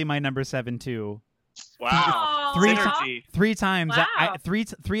literally my number 7 too. Wow. Three- Synergy. 3 times. Wow. Three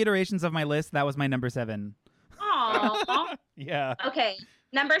iterations of my list. That was my number 7. Aww. Yeah. Okay.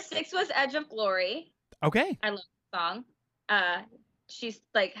 Number 6 was Edge of Glory. Okay. I love the song. She's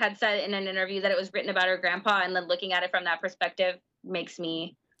like had said in an interview that it was written about her grandpa, and then looking at it from that perspective makes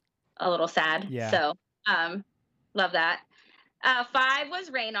me a little sad. Yeah. So, love that. 5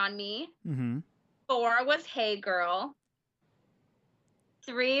 was Rain on Me. Mm-hmm. 4 was Hey Girl.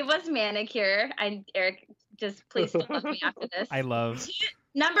 3 was Manicure. Eric, just please don't look me after this. I love.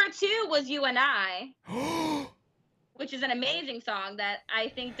 Number 2 was You and I, which is an amazing song that I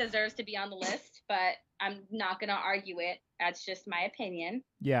think deserves to be on the list, but I'm not going to argue it. That's just my opinion.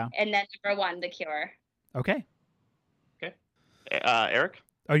 Yeah. And then number 1, The Cure. Okay. Eric,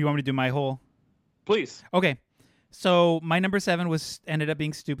 Oh, you want me to do my whole? please. Okay. So my number 7 ended up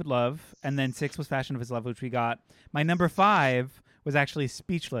being Stupid Love, and then 6 was Fashion of His Love, which we got. My number 5 was actually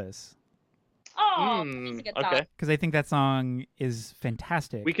Speechless, Oh, that's a good song. Okay. because I think that song is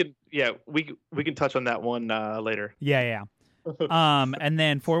fantastic. We can touch on that one later. Yeah. And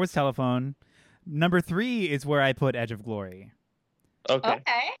then 4 was Telephone. Number 3 is where I put Edge of Glory. Okay.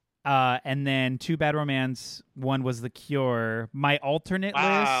 And then 2 Bad Romance. 1 was The Cure. My alternate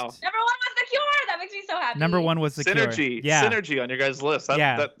Wow. list. Number 1 was The Cure. That makes me so happy. Number 1 was The Cure. Synergy. Yeah. Synergy on your guys' list.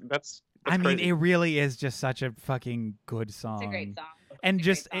 That's I mean, crazy. it really is just such a fucking good song. It's a great song. And It's a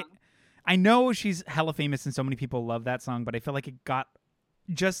just, great song. I know she's hella famous and so many people love that song, but I feel like it got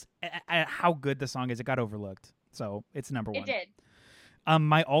just at how good the song is, it got overlooked. So it's number 1. It did.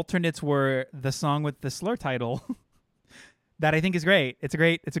 My alternates were the song with the slur title that I think is great. It's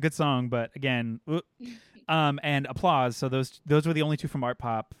a good song, but again, and Applause. So those were the only 2 from Art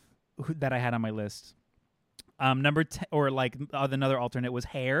Pop that I had on my list. Number 10, or like another alternate was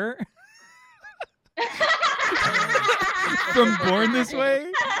Hair from Born This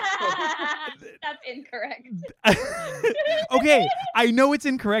Way. That's incorrect. Okay, I know it's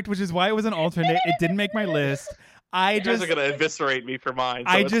incorrect, which is why it was an alternate. It didn't make my list. You guys are gonna eviscerate me for mine.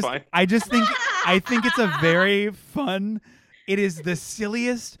 So it's fine. I think it's a very fun. It is the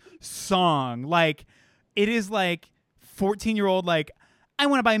silliest song. Like, it is like 14-year-old like, I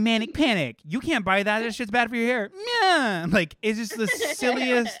want to buy Manic Panic. You can't buy that. That shit's bad for your hair. Yeah. Like, it's just the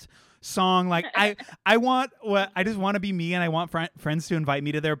silliest song. Like, I just want to be me, and I want friends to invite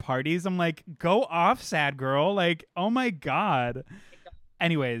me to their parties. I'm like, go off, sad girl. Like, oh my God.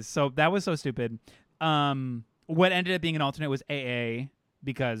 Anyways, so that was so stupid. What ended up being an alternate was AA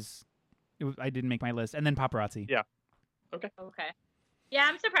because I didn't make my list, and then Paparazzi. Yeah. Okay. Yeah,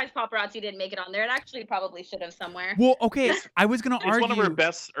 I'm surprised Paparazzi didn't make it on there. It actually probably should have somewhere. Well, okay, I was gonna argue. It's one of her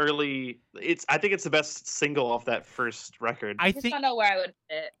best early. I think it's the best single off that first record. I just don't know where I would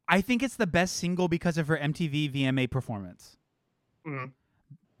put it. I think it's the best single because of her MTV VMA performance. Mm-hmm.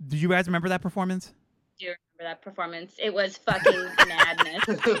 Do you guys remember that performance? Do you remember that performance? It was fucking madness.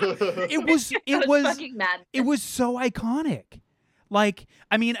 It was fucking madness. It was so iconic. Like,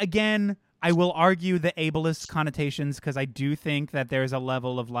 I mean, again, I will argue the ableist connotations because I do think that there's a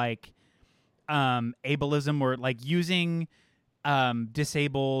level of like ableism or like using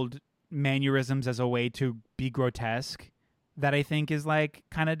disabled mannerisms as a way to be grotesque that I think is like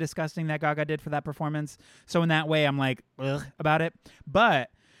kind of disgusting that Gaga did for that performance. So in that way, I'm like, ugh about it. But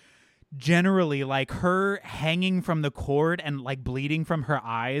generally, like her hanging from the cord and like bleeding from her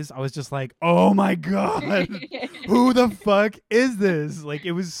eyes, I was just like, oh my God, who the fuck is this? Like,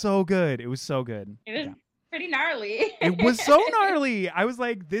 it was so good. It was so good. It was pretty gnarly. It was so gnarly. I was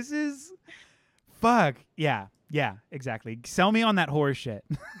like, this is fuck. Yeah, exactly. Sell me on that horror shit.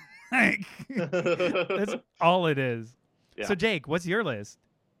 Like, that's all it is. Yeah. So Jake, what's your list?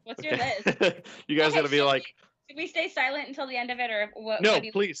 What's your list? You guys gotta be like, should we stay silent until the end of it, or what? No,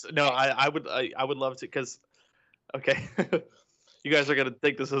 please. No, I would love to, because, okay, you guys are gonna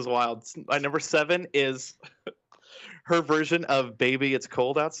think this is wild. My number 7 is her version of "Baby It's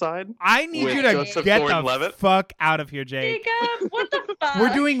Cold Outside." I need you to get the fuck out of here, Jake. Jacob, what the fuck?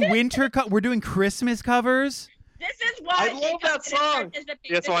 We're doing we're doing Christmas covers. This is why I love that song.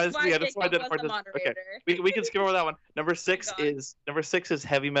 That's why I did part this. Okay, we can skip over that one. Number 6 is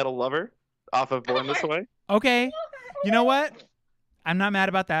 "Heavy Metal Lover" off of "Born This Way." Okay, you know what? I'm not mad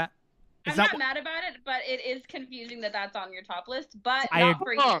about that. I'm not mad about it, but it is confusing that that's on your top list. But not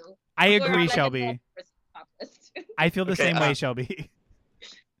for you. I agree, Shelby. I feel the same way, Shelby.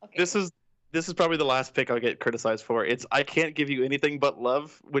 Okay. This is probably the last pick I'll get criticized for. It's "I Can't Give You Anything But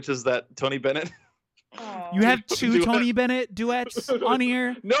Love," which is that Tony Bennett. You have 2 Tony Bennett duets on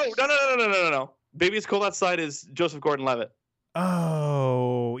here? No. "Baby It's Cold Outside" is Joseph Gordon-Levitt.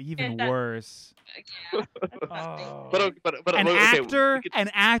 Oh, even worse. Yeah, oh. But an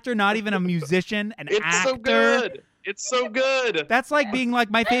actor, not even a musician. It's actor. So good. It's so good. That's like being like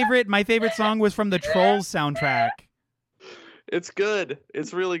my favorite song was from the Trolls soundtrack. It's good.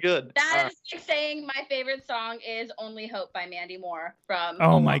 It's really good. That is like saying my favorite song is "Only Hope" by Mandy Moore from.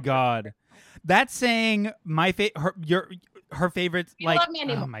 Oh my God. That's saying my her favorite, like, love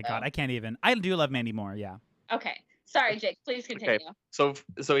Mandy Moore, my God, I can't even. I do love Mandy Moore, yeah. Okay, sorry, Jake. Please continue. Okay.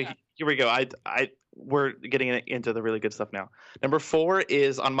 So here we go. We're getting into the really good stuff now. Number 4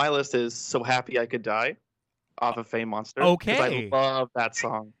 is on my list is "So Happy I Could Die" off of Fame Monster. Okay, I love that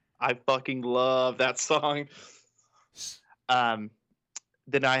song. I fucking love that song. Then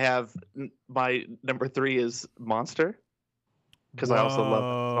I have my number 3 is "Monster." Because I also love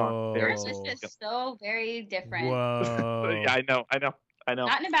that song. Yours is just so very different. Whoa. Yeah, I know.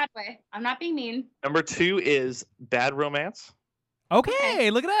 Not in a bad way. I'm not being mean. Number 2 is "Bad Romance."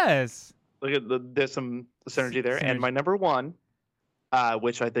 Okay, look at us. Look at there's some synergy there. And my number 1,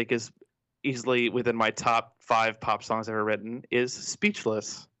 which I think is easily within my top 5 pop songs ever written, is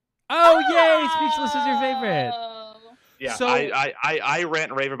 "Speechless." Oh, yay! "Speechless" is your favorite. Yeah, so, I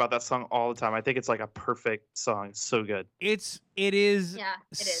rant and rave about that song all the time. I think it's like a perfect song. It's so good. It is. Yeah,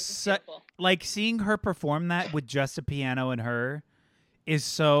 it is. It's beautiful. Like seeing her perform that with just a piano and her is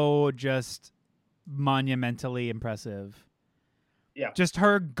so just monumentally impressive. Yeah. Just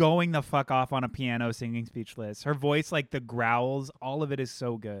her going the fuck off on a piano singing "Speechless." Her voice, like the growls, all of it is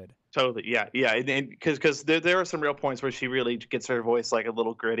so good. Totally. Yeah. Because there are some real points where she really gets her voice like a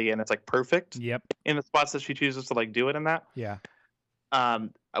little gritty and it's like perfect. Yep. In the spots that she chooses to like do it in that. Yeah.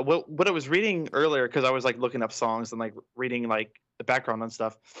 What I was reading earlier, because I was like looking up songs and like reading like the background and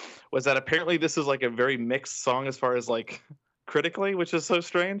stuff, was that apparently this is like a very mixed song as far as like critically, which is so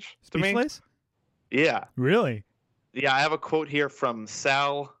strange to me. Speechless? Yeah. Really? Yeah, I have a quote here from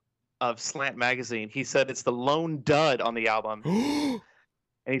Sal of Slant Magazine. He said it's the lone dud on the album.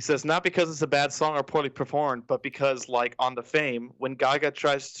 And he says, not because it's a bad song or poorly performed, but because, like, on the Fame, when Gaga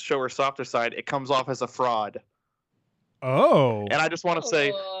tries to show her softer side, it comes off as a fraud. Oh. And I just want to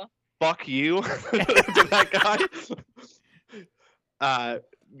say, fuck you to that guy.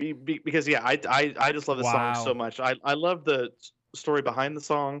 Because, yeah, I just love this song so much. I love the story behind the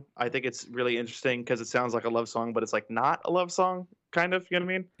song. I think it's really interesting because it sounds like a love song, but it's, like, not a love song, kind of. You know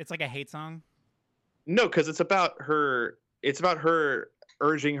what I mean? It's like a hate song? No, because it's about her. It's about her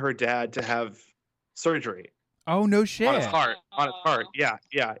urging her dad to have surgery. Oh, no shit. On his heart. Yeah.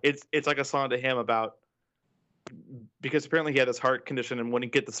 It's like a song to him about, because apparently he had this heart condition and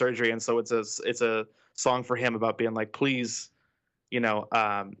wouldn't get the surgery, and so it's a song for him about being like, please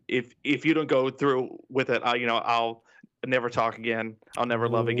if you don't go through with it, I'll never talk again. I'll never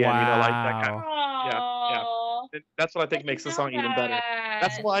love again. Like that kind of, yeah. That's what I think makes the song even better.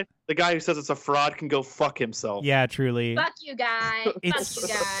 That's why the guy who says it's a fraud can go fuck himself. Yeah, truly. Fuck you, guy. It's Fuck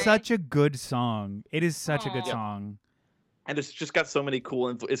you, guy. such a good song. It is such a good song. And it's just got so many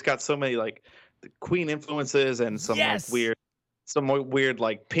cool. It's got so many like Queen influences and some weird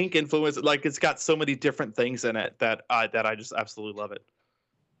like Pink influence. Like it's got so many different things in it that I just absolutely love it.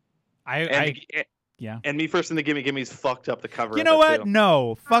 And Me First and the Gimme Gimme's fucked up the cover. You know what? Too.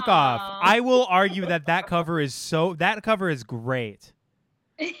 No, fuck off. I will argue that cover is great.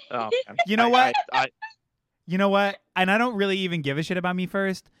 Oh, you know what? You know what? And I don't really even give a shit about Me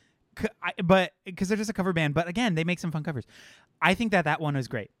First, but because they're just a cover band. But again, they make some fun covers. I think that one is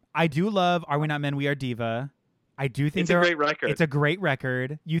great. I do love Are We Not Men, We Are Diva. I do think it's a great record. It's a great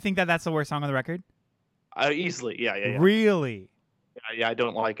record. You think that that's the worst song on the record? Easily, yeah. Really? Yeah, I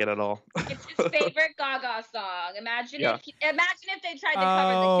don't like it at all. It's his favorite Gaga song. Imagine if they tried to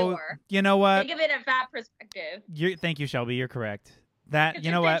cover The Cure. You know what? Think of it in that perspective. Thank you, Shelby. You're correct. If they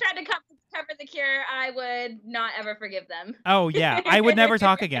tried to cover The Cure, I would not ever forgive them. Oh yeah, I would never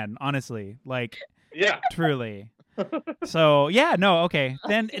talk again. Honestly, like, truly. So yeah, no, okay.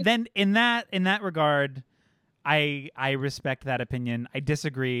 Then in that regard, I respect that opinion. I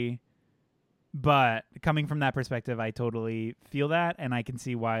disagree. But coming from that perspective, I totally feel that, and I can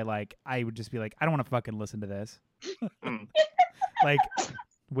see why. Like, I would just be like, I don't want to fucking listen to this. Like,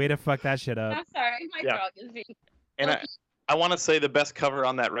 way to fuck that shit up. I'm sorry, my dog is being. And I want to say the best cover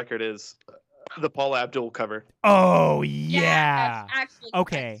on that record is the Paula Abdul cover. Oh yeah. That's actually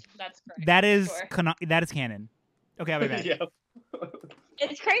okay. That's correct. That is canon. Okay, I'll be back. Yeah.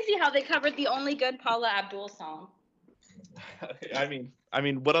 It's crazy how they covered the only good Paula Abdul song. I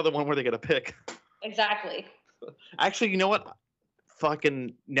mean, what other one were they gonna pick? Exactly. Actually, you know what?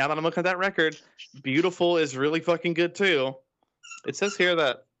 Fucking now that I'm looking at that record, Beautiful is really fucking good too. It says here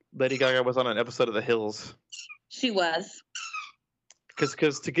that Lady Gaga was on an episode of The Hills. She was.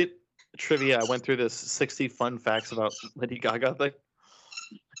 Because to get trivia, I went through this 60 fun facts about Lady Gaga thing,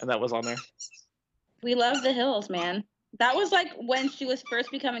 and that was on there. We love The Hills, man. That was like when she was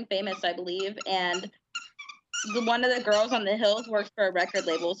first becoming famous, I believe, and one of the girls on The Hills worked for a record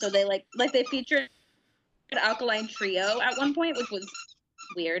label, so they they featured Alkaline Trio at one point, which was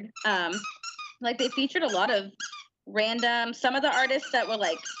weird. They featured a lot of random, some of the artists that were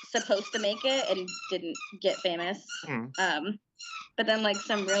like supposed to make it and didn't get famous. But then like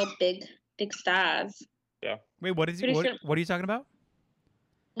some real big stars. Yeah. Wait, what are you talking about?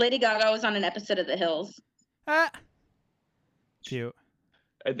 Lady Gaga was on an episode of The Hills. Cute.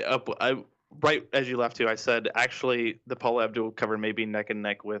 Right as you left too, I said actually the Paula Abdul cover may be neck and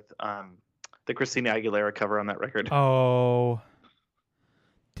neck with the Christina Aguilera cover on that record. Oh,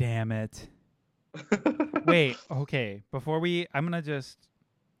 damn it! Wait, okay. I'm gonna just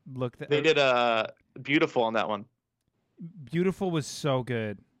look. They did Beautiful on that one. Beautiful was so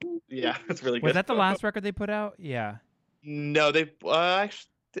good. Yeah, it's really good. Was that the last record they put out? Yeah. No, they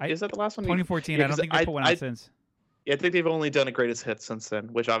actually. Is that the last one? 2014. I don't think they put one out since. Yeah, I think they've only done a greatest hit since then,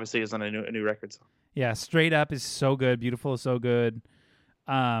 which obviously isn't a new record. So. Yeah, Straight Up is so good. Beautiful is so good.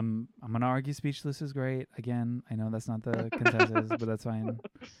 I'm gonna argue Speechless is great. Again, I know that's not the consensus, but that's fine.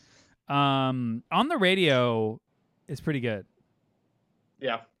 On the Radio is pretty good.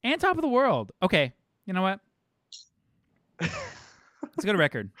 Yeah. And Top of the World. Okay, you know what? It's a good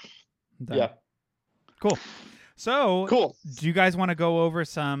record. Yeah. Cool. So, cool. Do you guys want to go over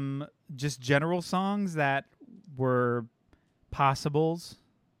some just general songs that were possibles?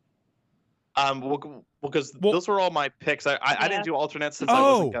 Because those were all my picks. I didn't do alternates since I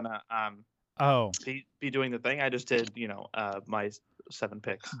wasn't gonna be doing the thing. I just did my 7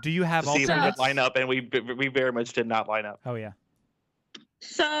 picks. Do you have alternates? See if we could line up, and we very much did not line up. Oh yeah.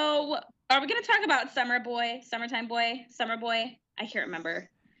 So are we gonna talk about Summer Boy? I can't remember.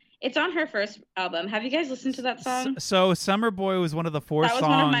 It's on her first album. Have you guys listened to that song? So Summer Boy was one of the 4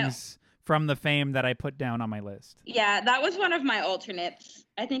 songs from the Fame that I put down on my list. Yeah, that was one of my alternates.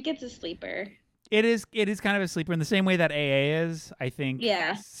 I think it's a sleeper. It is kind of a sleeper in the same way that AA is. I think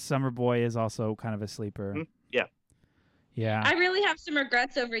Summer Boy is also kind of a sleeper. Mm-hmm. Yeah. Yeah. I really have some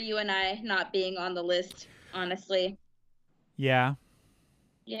regrets over You and I not being on the list, honestly. Yeah.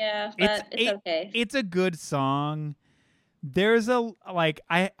 Yeah, but it's okay. It's a good song. There's a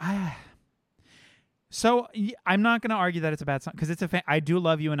so I'm not gonna argue that it's a bad song because I do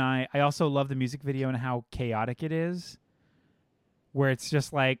love You and I also love the music video and how chaotic it is, where it's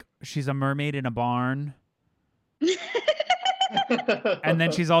just like she's a mermaid in a barn. And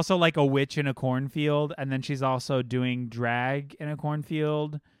then she's also like a witch in a cornfield, and then she's also doing drag in a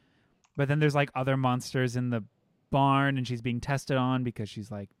cornfield. But then there's like other monsters in the barn, and she's being tested on because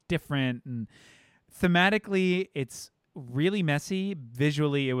she's like different. And thematically, it's really messy.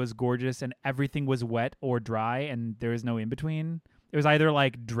 Visually, it was gorgeous, and everything was wet or dry, and there was no in between. It was either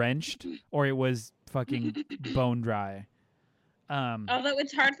like drenched or it was fucking bone dry. Although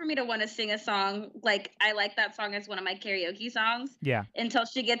it's hard for me to want to sing a song, like I like that song as one of my karaoke songs. Yeah. Until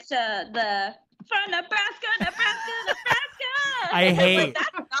she gets to the from Nebraska, Nebraska, Nebraska. I hate.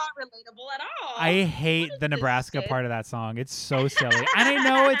 That's not relatable at all. I hate the Nebraska part of that song. It's so silly, and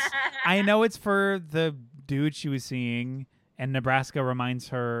I know it's for the dude she was seeing, and Nebraska reminds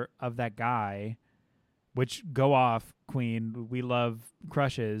her of that guy. Which go off, Queen. We love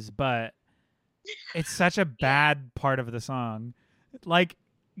crushes, but it's such a bad part of the song. Like,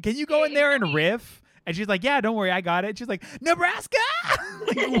 can you go in there and riff? And she's like, yeah, don't worry, I got it. She's like, Nebraska?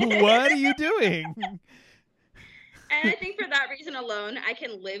 Like, what are you doing? And I think for that reason alone, I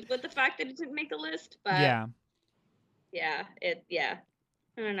can live with the fact that it didn't make the list. But yeah.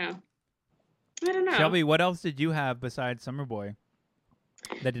 I don't know. Shelby, what else did you have besides Summer Boy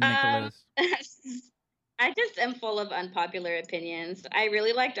that didn't make the list? I just am full of unpopular opinions. I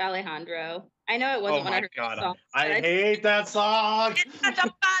really liked Alejandro. I know it wasn't one of her songs. I hate that song. It's such a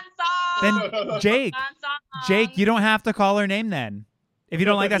fun song. Then Jake, you don't have to call her name then. If you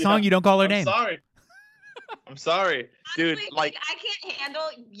don't like that song, you don't call her name. I'm sorry. Dude, Honestly, like I can't handle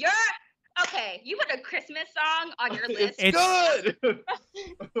your okay, you put a Christmas song on your list. It's good.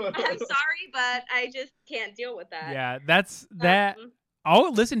 I'm sorry, but I just can't deal with that. Yeah, that's that.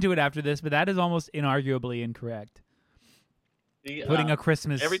 I'll listen to it after this, but that is almost inarguably incorrect. Putting a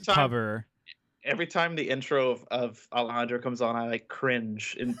Christmas cover. Every time the intro of Alejandro comes on, I like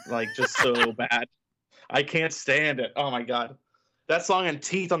cringe and like just so bad. I can't stand it. Oh my god. That song and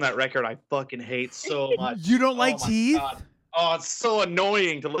Teeth on that record I fucking hate so much. You don't like Teeth? God. Oh, it's so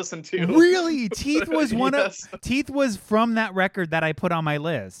annoying to listen to. Really? Teeth was Yes. Teeth was from that record that I put on my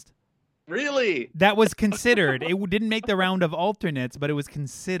list. Really? That was considered. It didn't make the round of alternates, but it was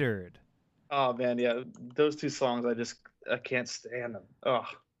considered. Oh man, yeah. Those two songs I can't stand them. Oh.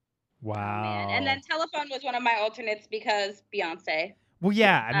 Wow. Man. And then Telephone was one of my alternates because Beyonce. Well,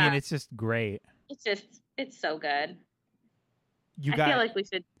 yeah, I mean it's just great. It's so good. I feel like we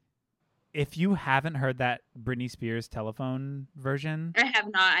should. If you haven't heard that Britney Spears Telephone version, I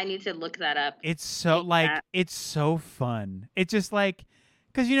have not. I need to look that up. it's so it's so fun. It's just like,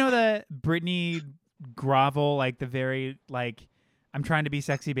 because you know the Britney grovel, like the very like I'm trying to be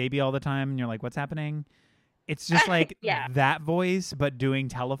sexy baby all the time, and you're like, what's happening? It's just like that voice, but doing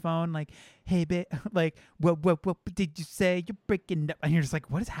telephone, like, hey, babe, like, what did you say? You're breaking up. And you're just like,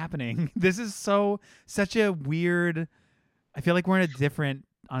 what is happening? This is such a weird, I feel like we're on a different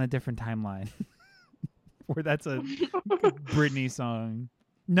timeline where that's a Britney song.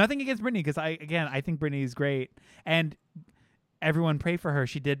 Nothing against Britney, because I think Britney is great. And everyone pray for her.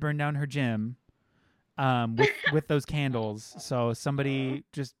 She did burn down her gym with those candles. So somebody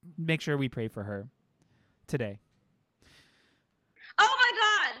just make sure we pray for her today. Oh my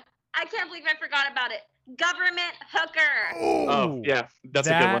god! I can't believe I forgot about it. Government Hooker. Oh yeah, that's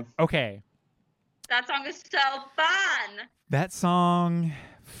a good one. Okay. That song is so fun. That song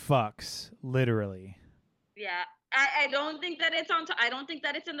fucks literally. Yeah, I don't think that it's I don't think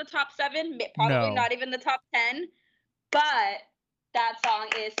that it's in the top 7. Probably not even the top 10. But that song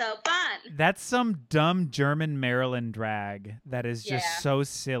is so fun. That's some dumb German Maryland drag that is just so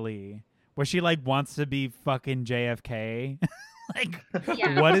silly. Where she like wants to be fucking JFK. Like,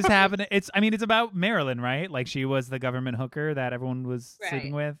 what is happening? It's about Maryland, right? Like she was the government hooker that everyone was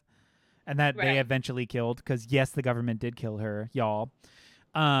sleeping with, and that they eventually killed. Because yes, the government did kill her, y'all.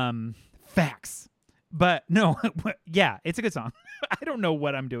 Facts. But no, yeah, it's a good song. I don't know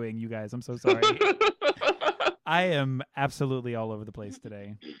what I'm doing, you guys. I'm so sorry. I am absolutely all over the place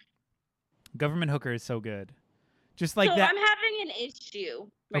today. Government hooker is so good. Just like that. I'm having an issue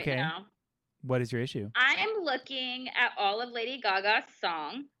right now. What is your issue? I am looking at all of Lady Gaga's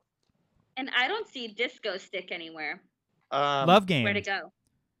song, and I don't see Disco Stick anywhere. Love Game. Where'd it go?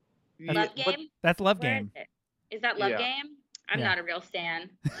 Love Game? That's Love Game. Is that Love Game? I'm not a real stan.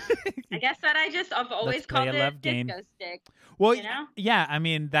 I guess that I've always called it Love Game. Disco Stick. Well, you know? Yeah, I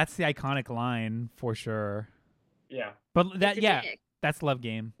mean, that's the iconic line for sure. Yeah. But that's Love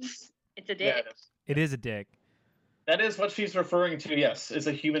Game. It's a dick. Yeah, it is a dick. That is what she's referring to, yes. It's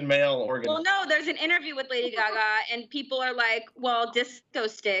a human male organ. Well, no, there's an interview with Lady Gaga, and people are like, well, Disco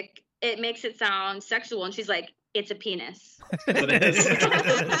Stick, it makes it sound sexual. And she's like, it's a penis. It is.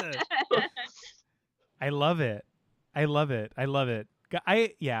 I love it. I love it.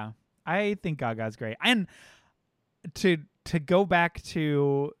 I think Gaga's great. And to go back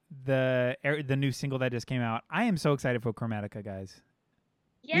to the new single that just came out, I am so excited for Chromatica, guys.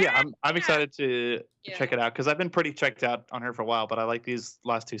 Yeah, I'm excited to check it out because I've been pretty checked out on her for a while, but I like these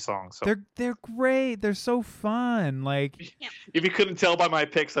last two songs. So. They're great. They're so fun. Like, if you couldn't tell by my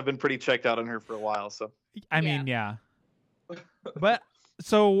picks, I've been pretty checked out on her for a while. So I mean, yeah. But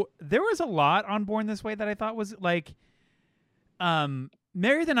so there was a lot on Born This Way that I thought was like,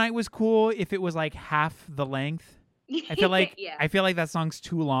 Marry the Night was cool if it was like half the length. I feel like I feel like that song's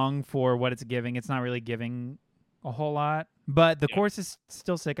too long for what it's giving. It's not really giving a whole lot, but the chorus is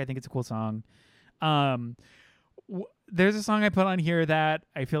still sick. I think it's a cool song. There's a song I put on here that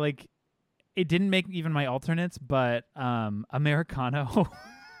I feel like it didn't make even my alternates, but Americano.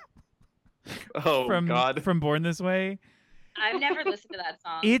 From Born This Way. I've never listened to that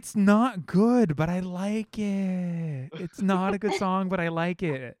song. It's not good, but I like it. It's not a good song, but I like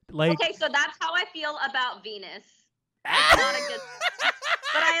it. Like, okay, so that's how I feel about Venus. It's not a good song,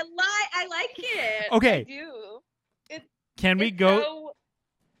 but I like it. Okay. I do. Can we go?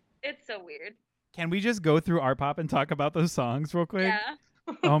 It's so weird. Can we just go through Art Pop and talk about those songs real quick? Yeah.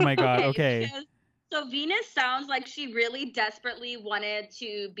 Oh my God. Okay. So Venus sounds like she really desperately wanted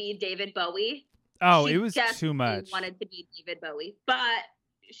to be David Bowie. Oh, it was too much. She wanted to be David Bowie, but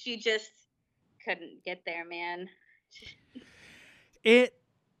she just couldn't get there, man.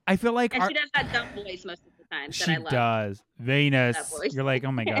 I feel like she does that dumb voice most of the time. She does. Venus. You're like,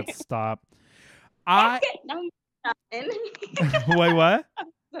 oh my God, stop. Wait, what?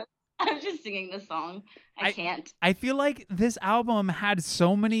 I'm just singing the song. I can't. I feel like this album had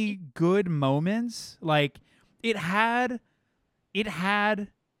so many good moments. Like it had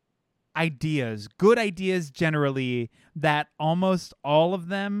ideas, good ideas generally, that almost all of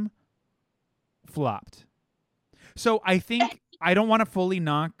them flopped. So I think I don't want to fully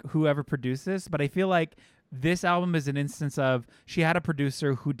knock whoever produced this, but I feel like this album is an instance of she had a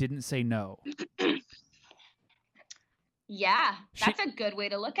producer who didn't say no. Yeah, that's a good way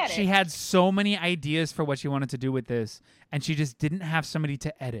to look at it. She had so many ideas for what she wanted to do with this, and she just didn't have somebody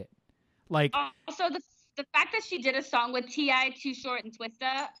to edit. Like, also the fact that she did a song with T.I., Too Short, and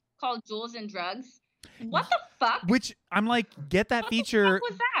Twista called Jewels and Drugs. What the fuck? Which I'm like, get that feature. What the fuck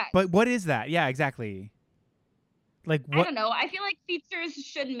was that? But what is that? Yeah, exactly. Like, what? I don't know. I feel like features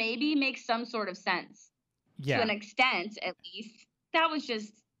should maybe make some sort of sense. Yeah. To an extent, at least.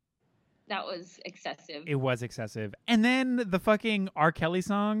 That was excessive. It was excessive. And then the fucking R. Kelly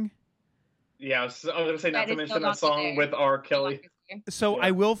song. Yeah, I was going to say not to mention that song with R. Kelly. So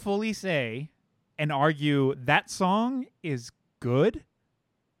I will fully say and argue that song is good,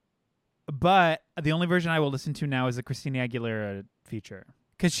 but the only version I will listen to now is the Christina Aguilera feature.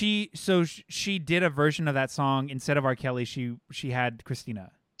 Because she did a version of that song instead of R. Kelly. She had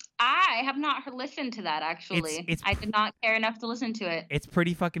Christina. I have not listened to that, actually. I did not care enough to listen to it. It's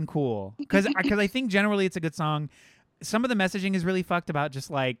pretty fucking cool. Because I think generally it's a good song. Some of the messaging is really fucked about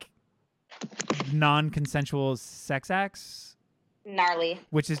just like non-consensual sex acts. Gnarly.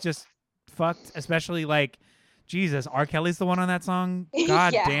 Which is just fucked. Especially like, Jesus, R. Kelly's the one on that song?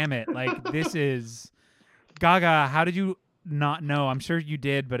 God damn it. Like, this is... Gaga, how did you not know? I'm sure you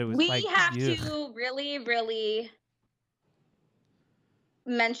did, but it was We have to really, really...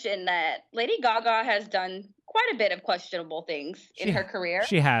 mention that Lady Gaga has done quite a bit of questionable things in her career.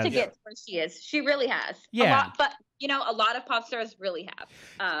 She has. To get to where she is. She really has. Yeah. But, a lot of pop stars really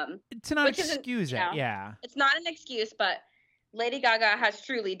have. To not excuse it, yeah. It's not an excuse, but Lady Gaga has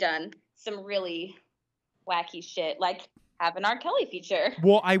truly done some really wacky shit, like having R. Kelly feature.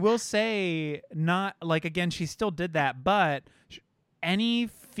 Well, I will say, not, like, again, she still did that, but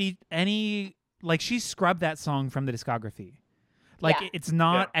she scrubbed that song from the discography. Like, it's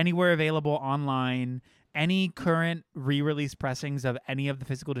not anywhere available online. Any current re-release pressings of any of the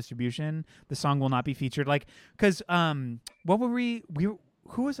physical distribution, the song will not be featured. Like, because what were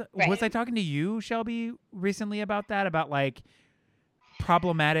who was I talking to you, Shelby, recently about that? About like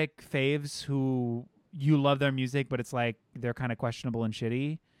problematic faves who you love their music, but it's like they're kind of questionable and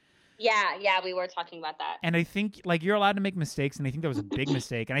shitty. Yeah, we were talking about that. And I think like you're allowed to make mistakes, and I think that was a big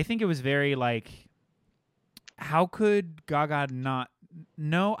mistake. And I think it was very like, how could Gaga not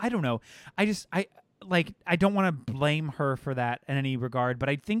know? I don't know. I don't want to blame her for that in any regard, but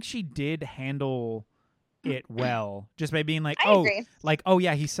I think she did handle it well, just by being like, agree. Oh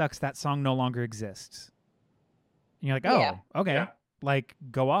yeah, he sucks. That song no longer exists. And you're like, okay, like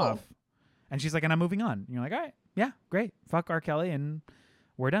go off. And she's like, and I'm moving on. And you're like, all right, yeah, great. Fuck R. Kelly, and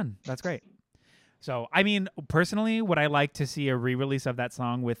we're done. That's great. So, I mean, personally, would I like to see a re-release of that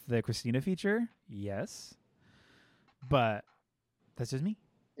song with the Christina feature? Yes. but that's just me.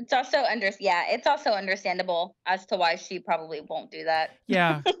 It's also it's also understandable as to why she probably won't do that.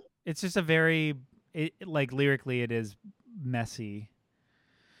 Yeah, it's just a very like lyrically it is messy.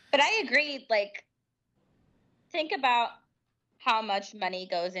 But I agree. Like, think about how much money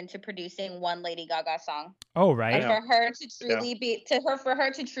goes into producing one Lady Gaga song. Oh, right. And for her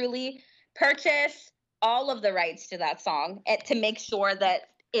to truly purchase all of the rights to that song and to make sure that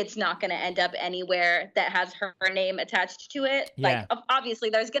it's not going to end up anywhere that has her name attached to it. Yeah. Like, obviously,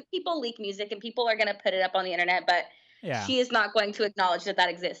 there's going to people leak music and people are going to put it up on the internet, but she is not going to acknowledge that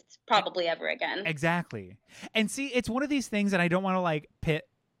exists probably ever again. Exactly. And see, it's one of these things, and I don't want to like pit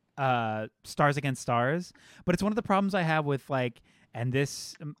stars against stars, but it's one of the problems I have with like, and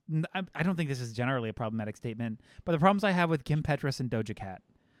this, I don't think this is generally a problematic statement, but the problems I have with Kim Petras and Doja Cat,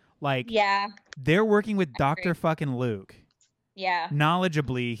 like, they're working with Dr. fucking Luke. Yeah.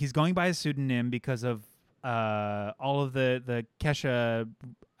 Knowledgeably, he's going by a pseudonym because of all of the Kesha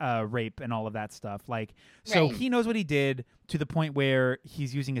rape and all of that stuff. Like, so he knows what he did to the point where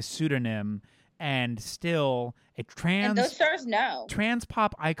he's using a pseudonym, and still and those stars know. Trans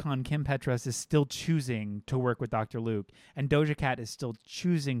pop icon Kim Petras is still choosing to work with Dr. Luke, and Doja Cat is still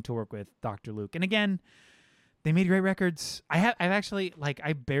choosing to work with Dr. Luke. And again, they made great records. I've actually, like,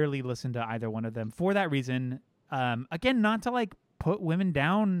 I barely listened to either one of them for that reason. Again, not to like put women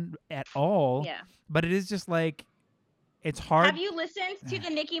down at all. Yeah. But it is just like, it's hard. Have you listened to the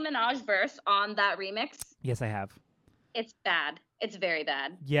Nicki Minaj verse on that remix? Yes, I have. It's bad. It's very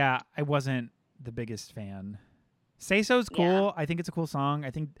bad. Yeah, I wasn't the biggest fan. Say So's cool. Yeah. I think it's a cool song.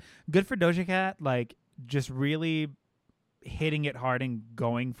 I think good for Doja Cat. Like, just really hitting it hard and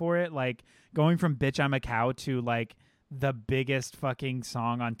going for it. Like, going from Bitch I'm a Cow to like the biggest fucking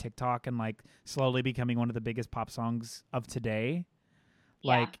song on TikTok and like slowly becoming one of the biggest pop songs of today.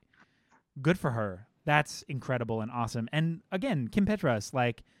 Yeah. Like, good for her. That's incredible and awesome. And again, Kim Petras,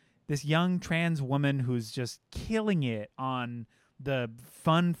 like this young trans woman who's just killing it on the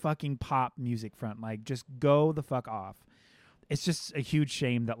fun fucking pop music front. Like, just go the fuck off. It's just a huge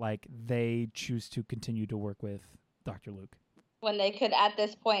shame that like they choose to continue to work with Dr. Luke when they could at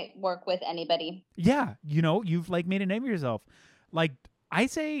this point work with anybody. Yeah, you know, you've like made a name of yourself. Like, I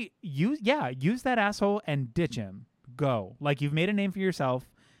say use that asshole and ditch him. Go. Like, you've made a name for yourself.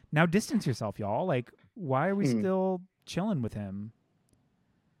 Now distance yourself, y'all. Like, why are we still chilling with him?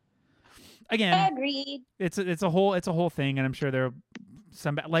 Again, agreed. It's a whole thing, and I'm sure there are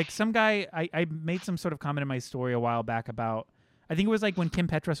some guy I made some sort of comment in my story a while back about, I think it was like when Kim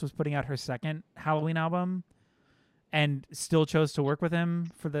Petras was putting out her second Halloween album and still chose to work with him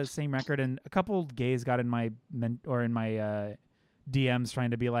for the same record, and a couple gays got in my DMs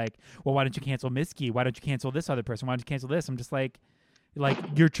trying to be like, well, why don't you cancel Mitski? Why don't you cancel this other person? Why don't you cancel this? I'm just like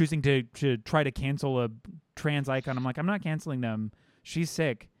you're choosing to try to cancel a trans icon. I'm like, I'm not canceling them. She's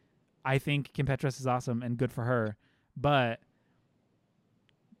sick. I think Kim Petras is awesome and good for her, but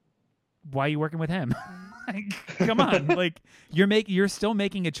why are you working with him? Like, come on. Like, you're still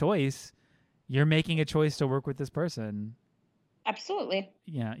making a choice. You're making a choice to work with this person. Absolutely.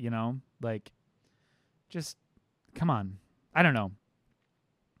 Yeah, you know, like, just come on. I don't know.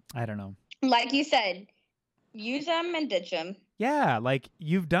 Like you said, use them and ditch them. Yeah, like,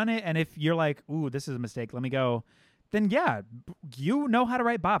 you've done it, and if you're like, ooh, this is a mistake, let me go, then yeah, you know how to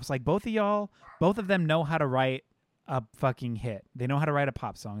write bops. Like, both of them know how to write a fucking hit. They know how to write a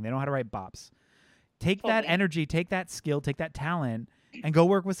pop song. They know how to write bops. Take that energy, take that skill, take that talent, and go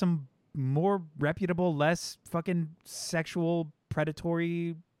work with some more reputable, less fucking sexual,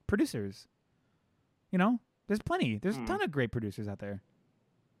 predatory producers. You know? There's plenty. There's a ton of great producers out there.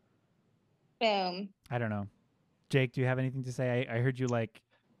 Boom. I don't know. Jake, do you have anything to say? I heard you like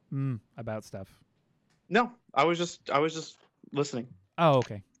about stuff. No, I was just listening. Oh,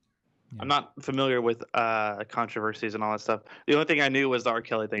 okay. Yeah. I'm not familiar with controversies and all that stuff. The only thing I knew was the R.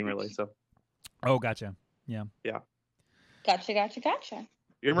 Kelly thing, really. So. Oh, gotcha. Yeah. Yeah. Gotcha.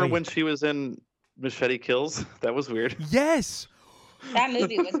 You remember when she was in Machete Kills? That was weird. Yes. That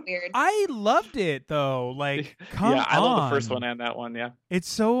movie was weird. I loved it though. Like, come on. Yeah, I love the first one and that one. Yeah. It's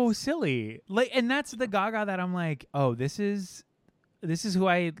so silly. Like, and that's the Gaga that I'm like, oh, this is who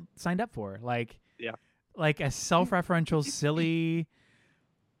I signed up for. Like, yeah. Like a self-referential, silly.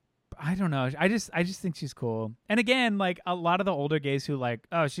 I don't know. I just think she's cool. And again, like a lot of the older gays who like,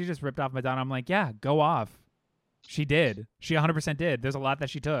 oh, she just ripped off Madonna. I'm like, yeah, go off. She did. She 100% did. There's a lot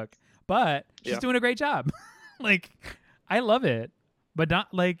that she took, but she's doing a great job. Like, I love it. But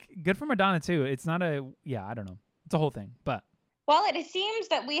not like good for Madonna too. It's not I don't know. It's a whole thing. But well, it seems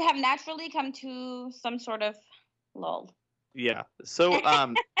that we have naturally come to some sort of lull. Yeah. So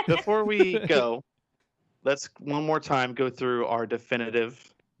before we go, let's one more time go through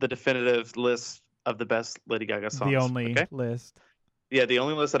the definitive list of the best Lady Gaga songs. The only okay? list. Yeah, the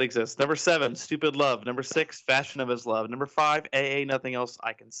only list that exists. Number 7, Stupid Love. Number 6, Fashion of His Love. Number 5, AA, Nothing Else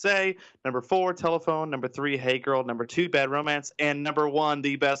I Can Say. Number 4, Telephone. Number 3, Hey Girl. Number 2, Bad Romance. And number 1,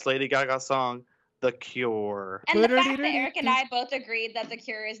 the best Lady Gaga song, The Cure. And the fact that Eric and I both agreed that The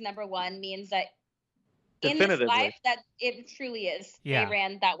Cure is number 1 means that in this life that it truly is. Yeah. They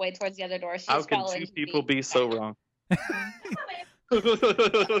ran that way towards the other door. She's How can two people be so wrong?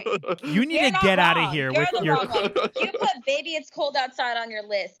 You need to get out of here You're with the your. wrong one. You put "Baby It's Cold Outside" on your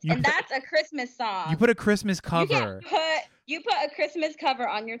list, and that's a Christmas song. You put a Christmas cover. You put a Christmas cover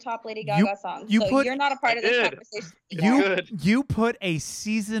on your top Lady Gaga song. You're not a part of this conversation. You put a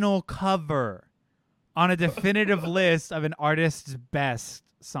seasonal cover on a definitive list of an artist's best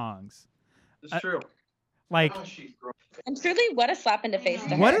songs. It's true. Like, and truly, what a slap in the face to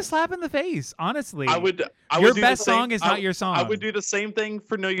her. What a slap in the face, honestly. Your best song is not your song. I would do the same thing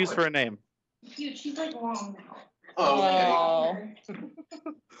for No Use for a Name. Dude, she's like long now. Oh.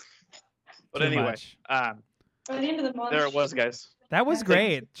 But anyway, there it was, guys. That was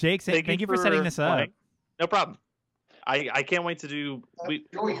great. Jake, thank you for setting this up. No problem. I can't wait to do.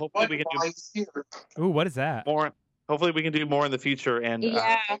 Hopefully we can do. Ooh, what is that? More. Hopefully we can do more in the future. And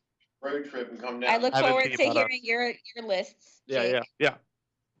yeah. Road trip and come down. I look forward to hearing your lists. Jake. Yeah.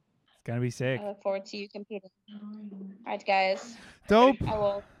 It's gonna be sick. I look forward to you competing. All right, guys. Dope. I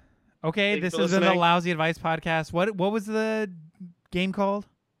will. Okay, this has been the Lousy Advice Podcast. What was the game called?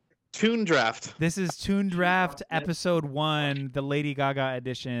 TuneDraft. This is TuneDraft episode 1, the Lady Gaga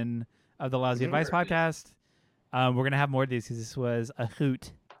edition of the Lousy Advice Podcast. We're gonna have more of these because this was a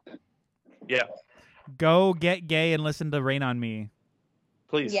hoot. Yeah. Go get gay and listen to Rain on Me.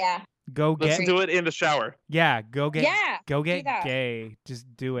 Please. Yeah. Listen to it in the shower. Yeah, go get gay. Just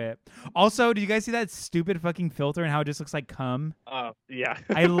do it. Also, did you guys see that stupid fucking filter and how it just looks like cum? Oh, yeah.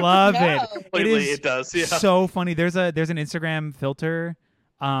 I love it. It does. Yeah. So funny. There's an Instagram filter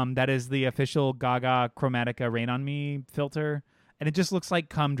that is the official Gaga Chromatica Rain on Me filter, and it just looks like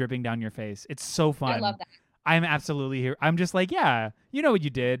cum dripping down your face. It's so fun. I love that. I'm absolutely here. I'm just like, yeah, you know what you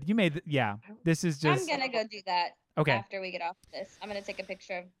did. You made this is just. I'm gonna go do that. Okay. After we get off this, I'm gonna take a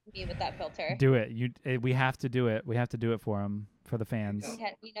picture of me with that filter. Do it. We have to do it. We have to do it for him, for the fans.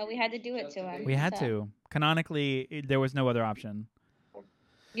 We had to do it to him. We had to. Canonically, there was no other option.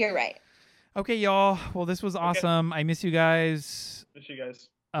 You're right. Okay, y'all. Well, this was awesome. I miss you guys. Miss you guys.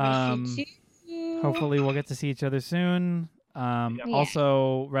 Miss you too. Hopefully, we'll get to see each other soon.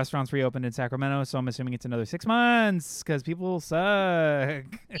 Also, restaurants reopened in Sacramento, so I'm assuming it's another 6 months because people suck.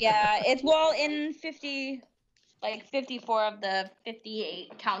 Yeah, it's in 54 of the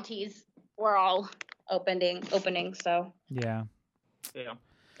 58 counties were all opening. So yeah,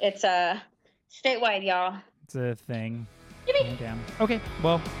 it's statewide, y'all. It's a thing. Yippee. Damn. Okay.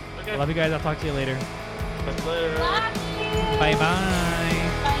 Well, I love you guys. I'll talk to you later. Later. Love you. Bye bye.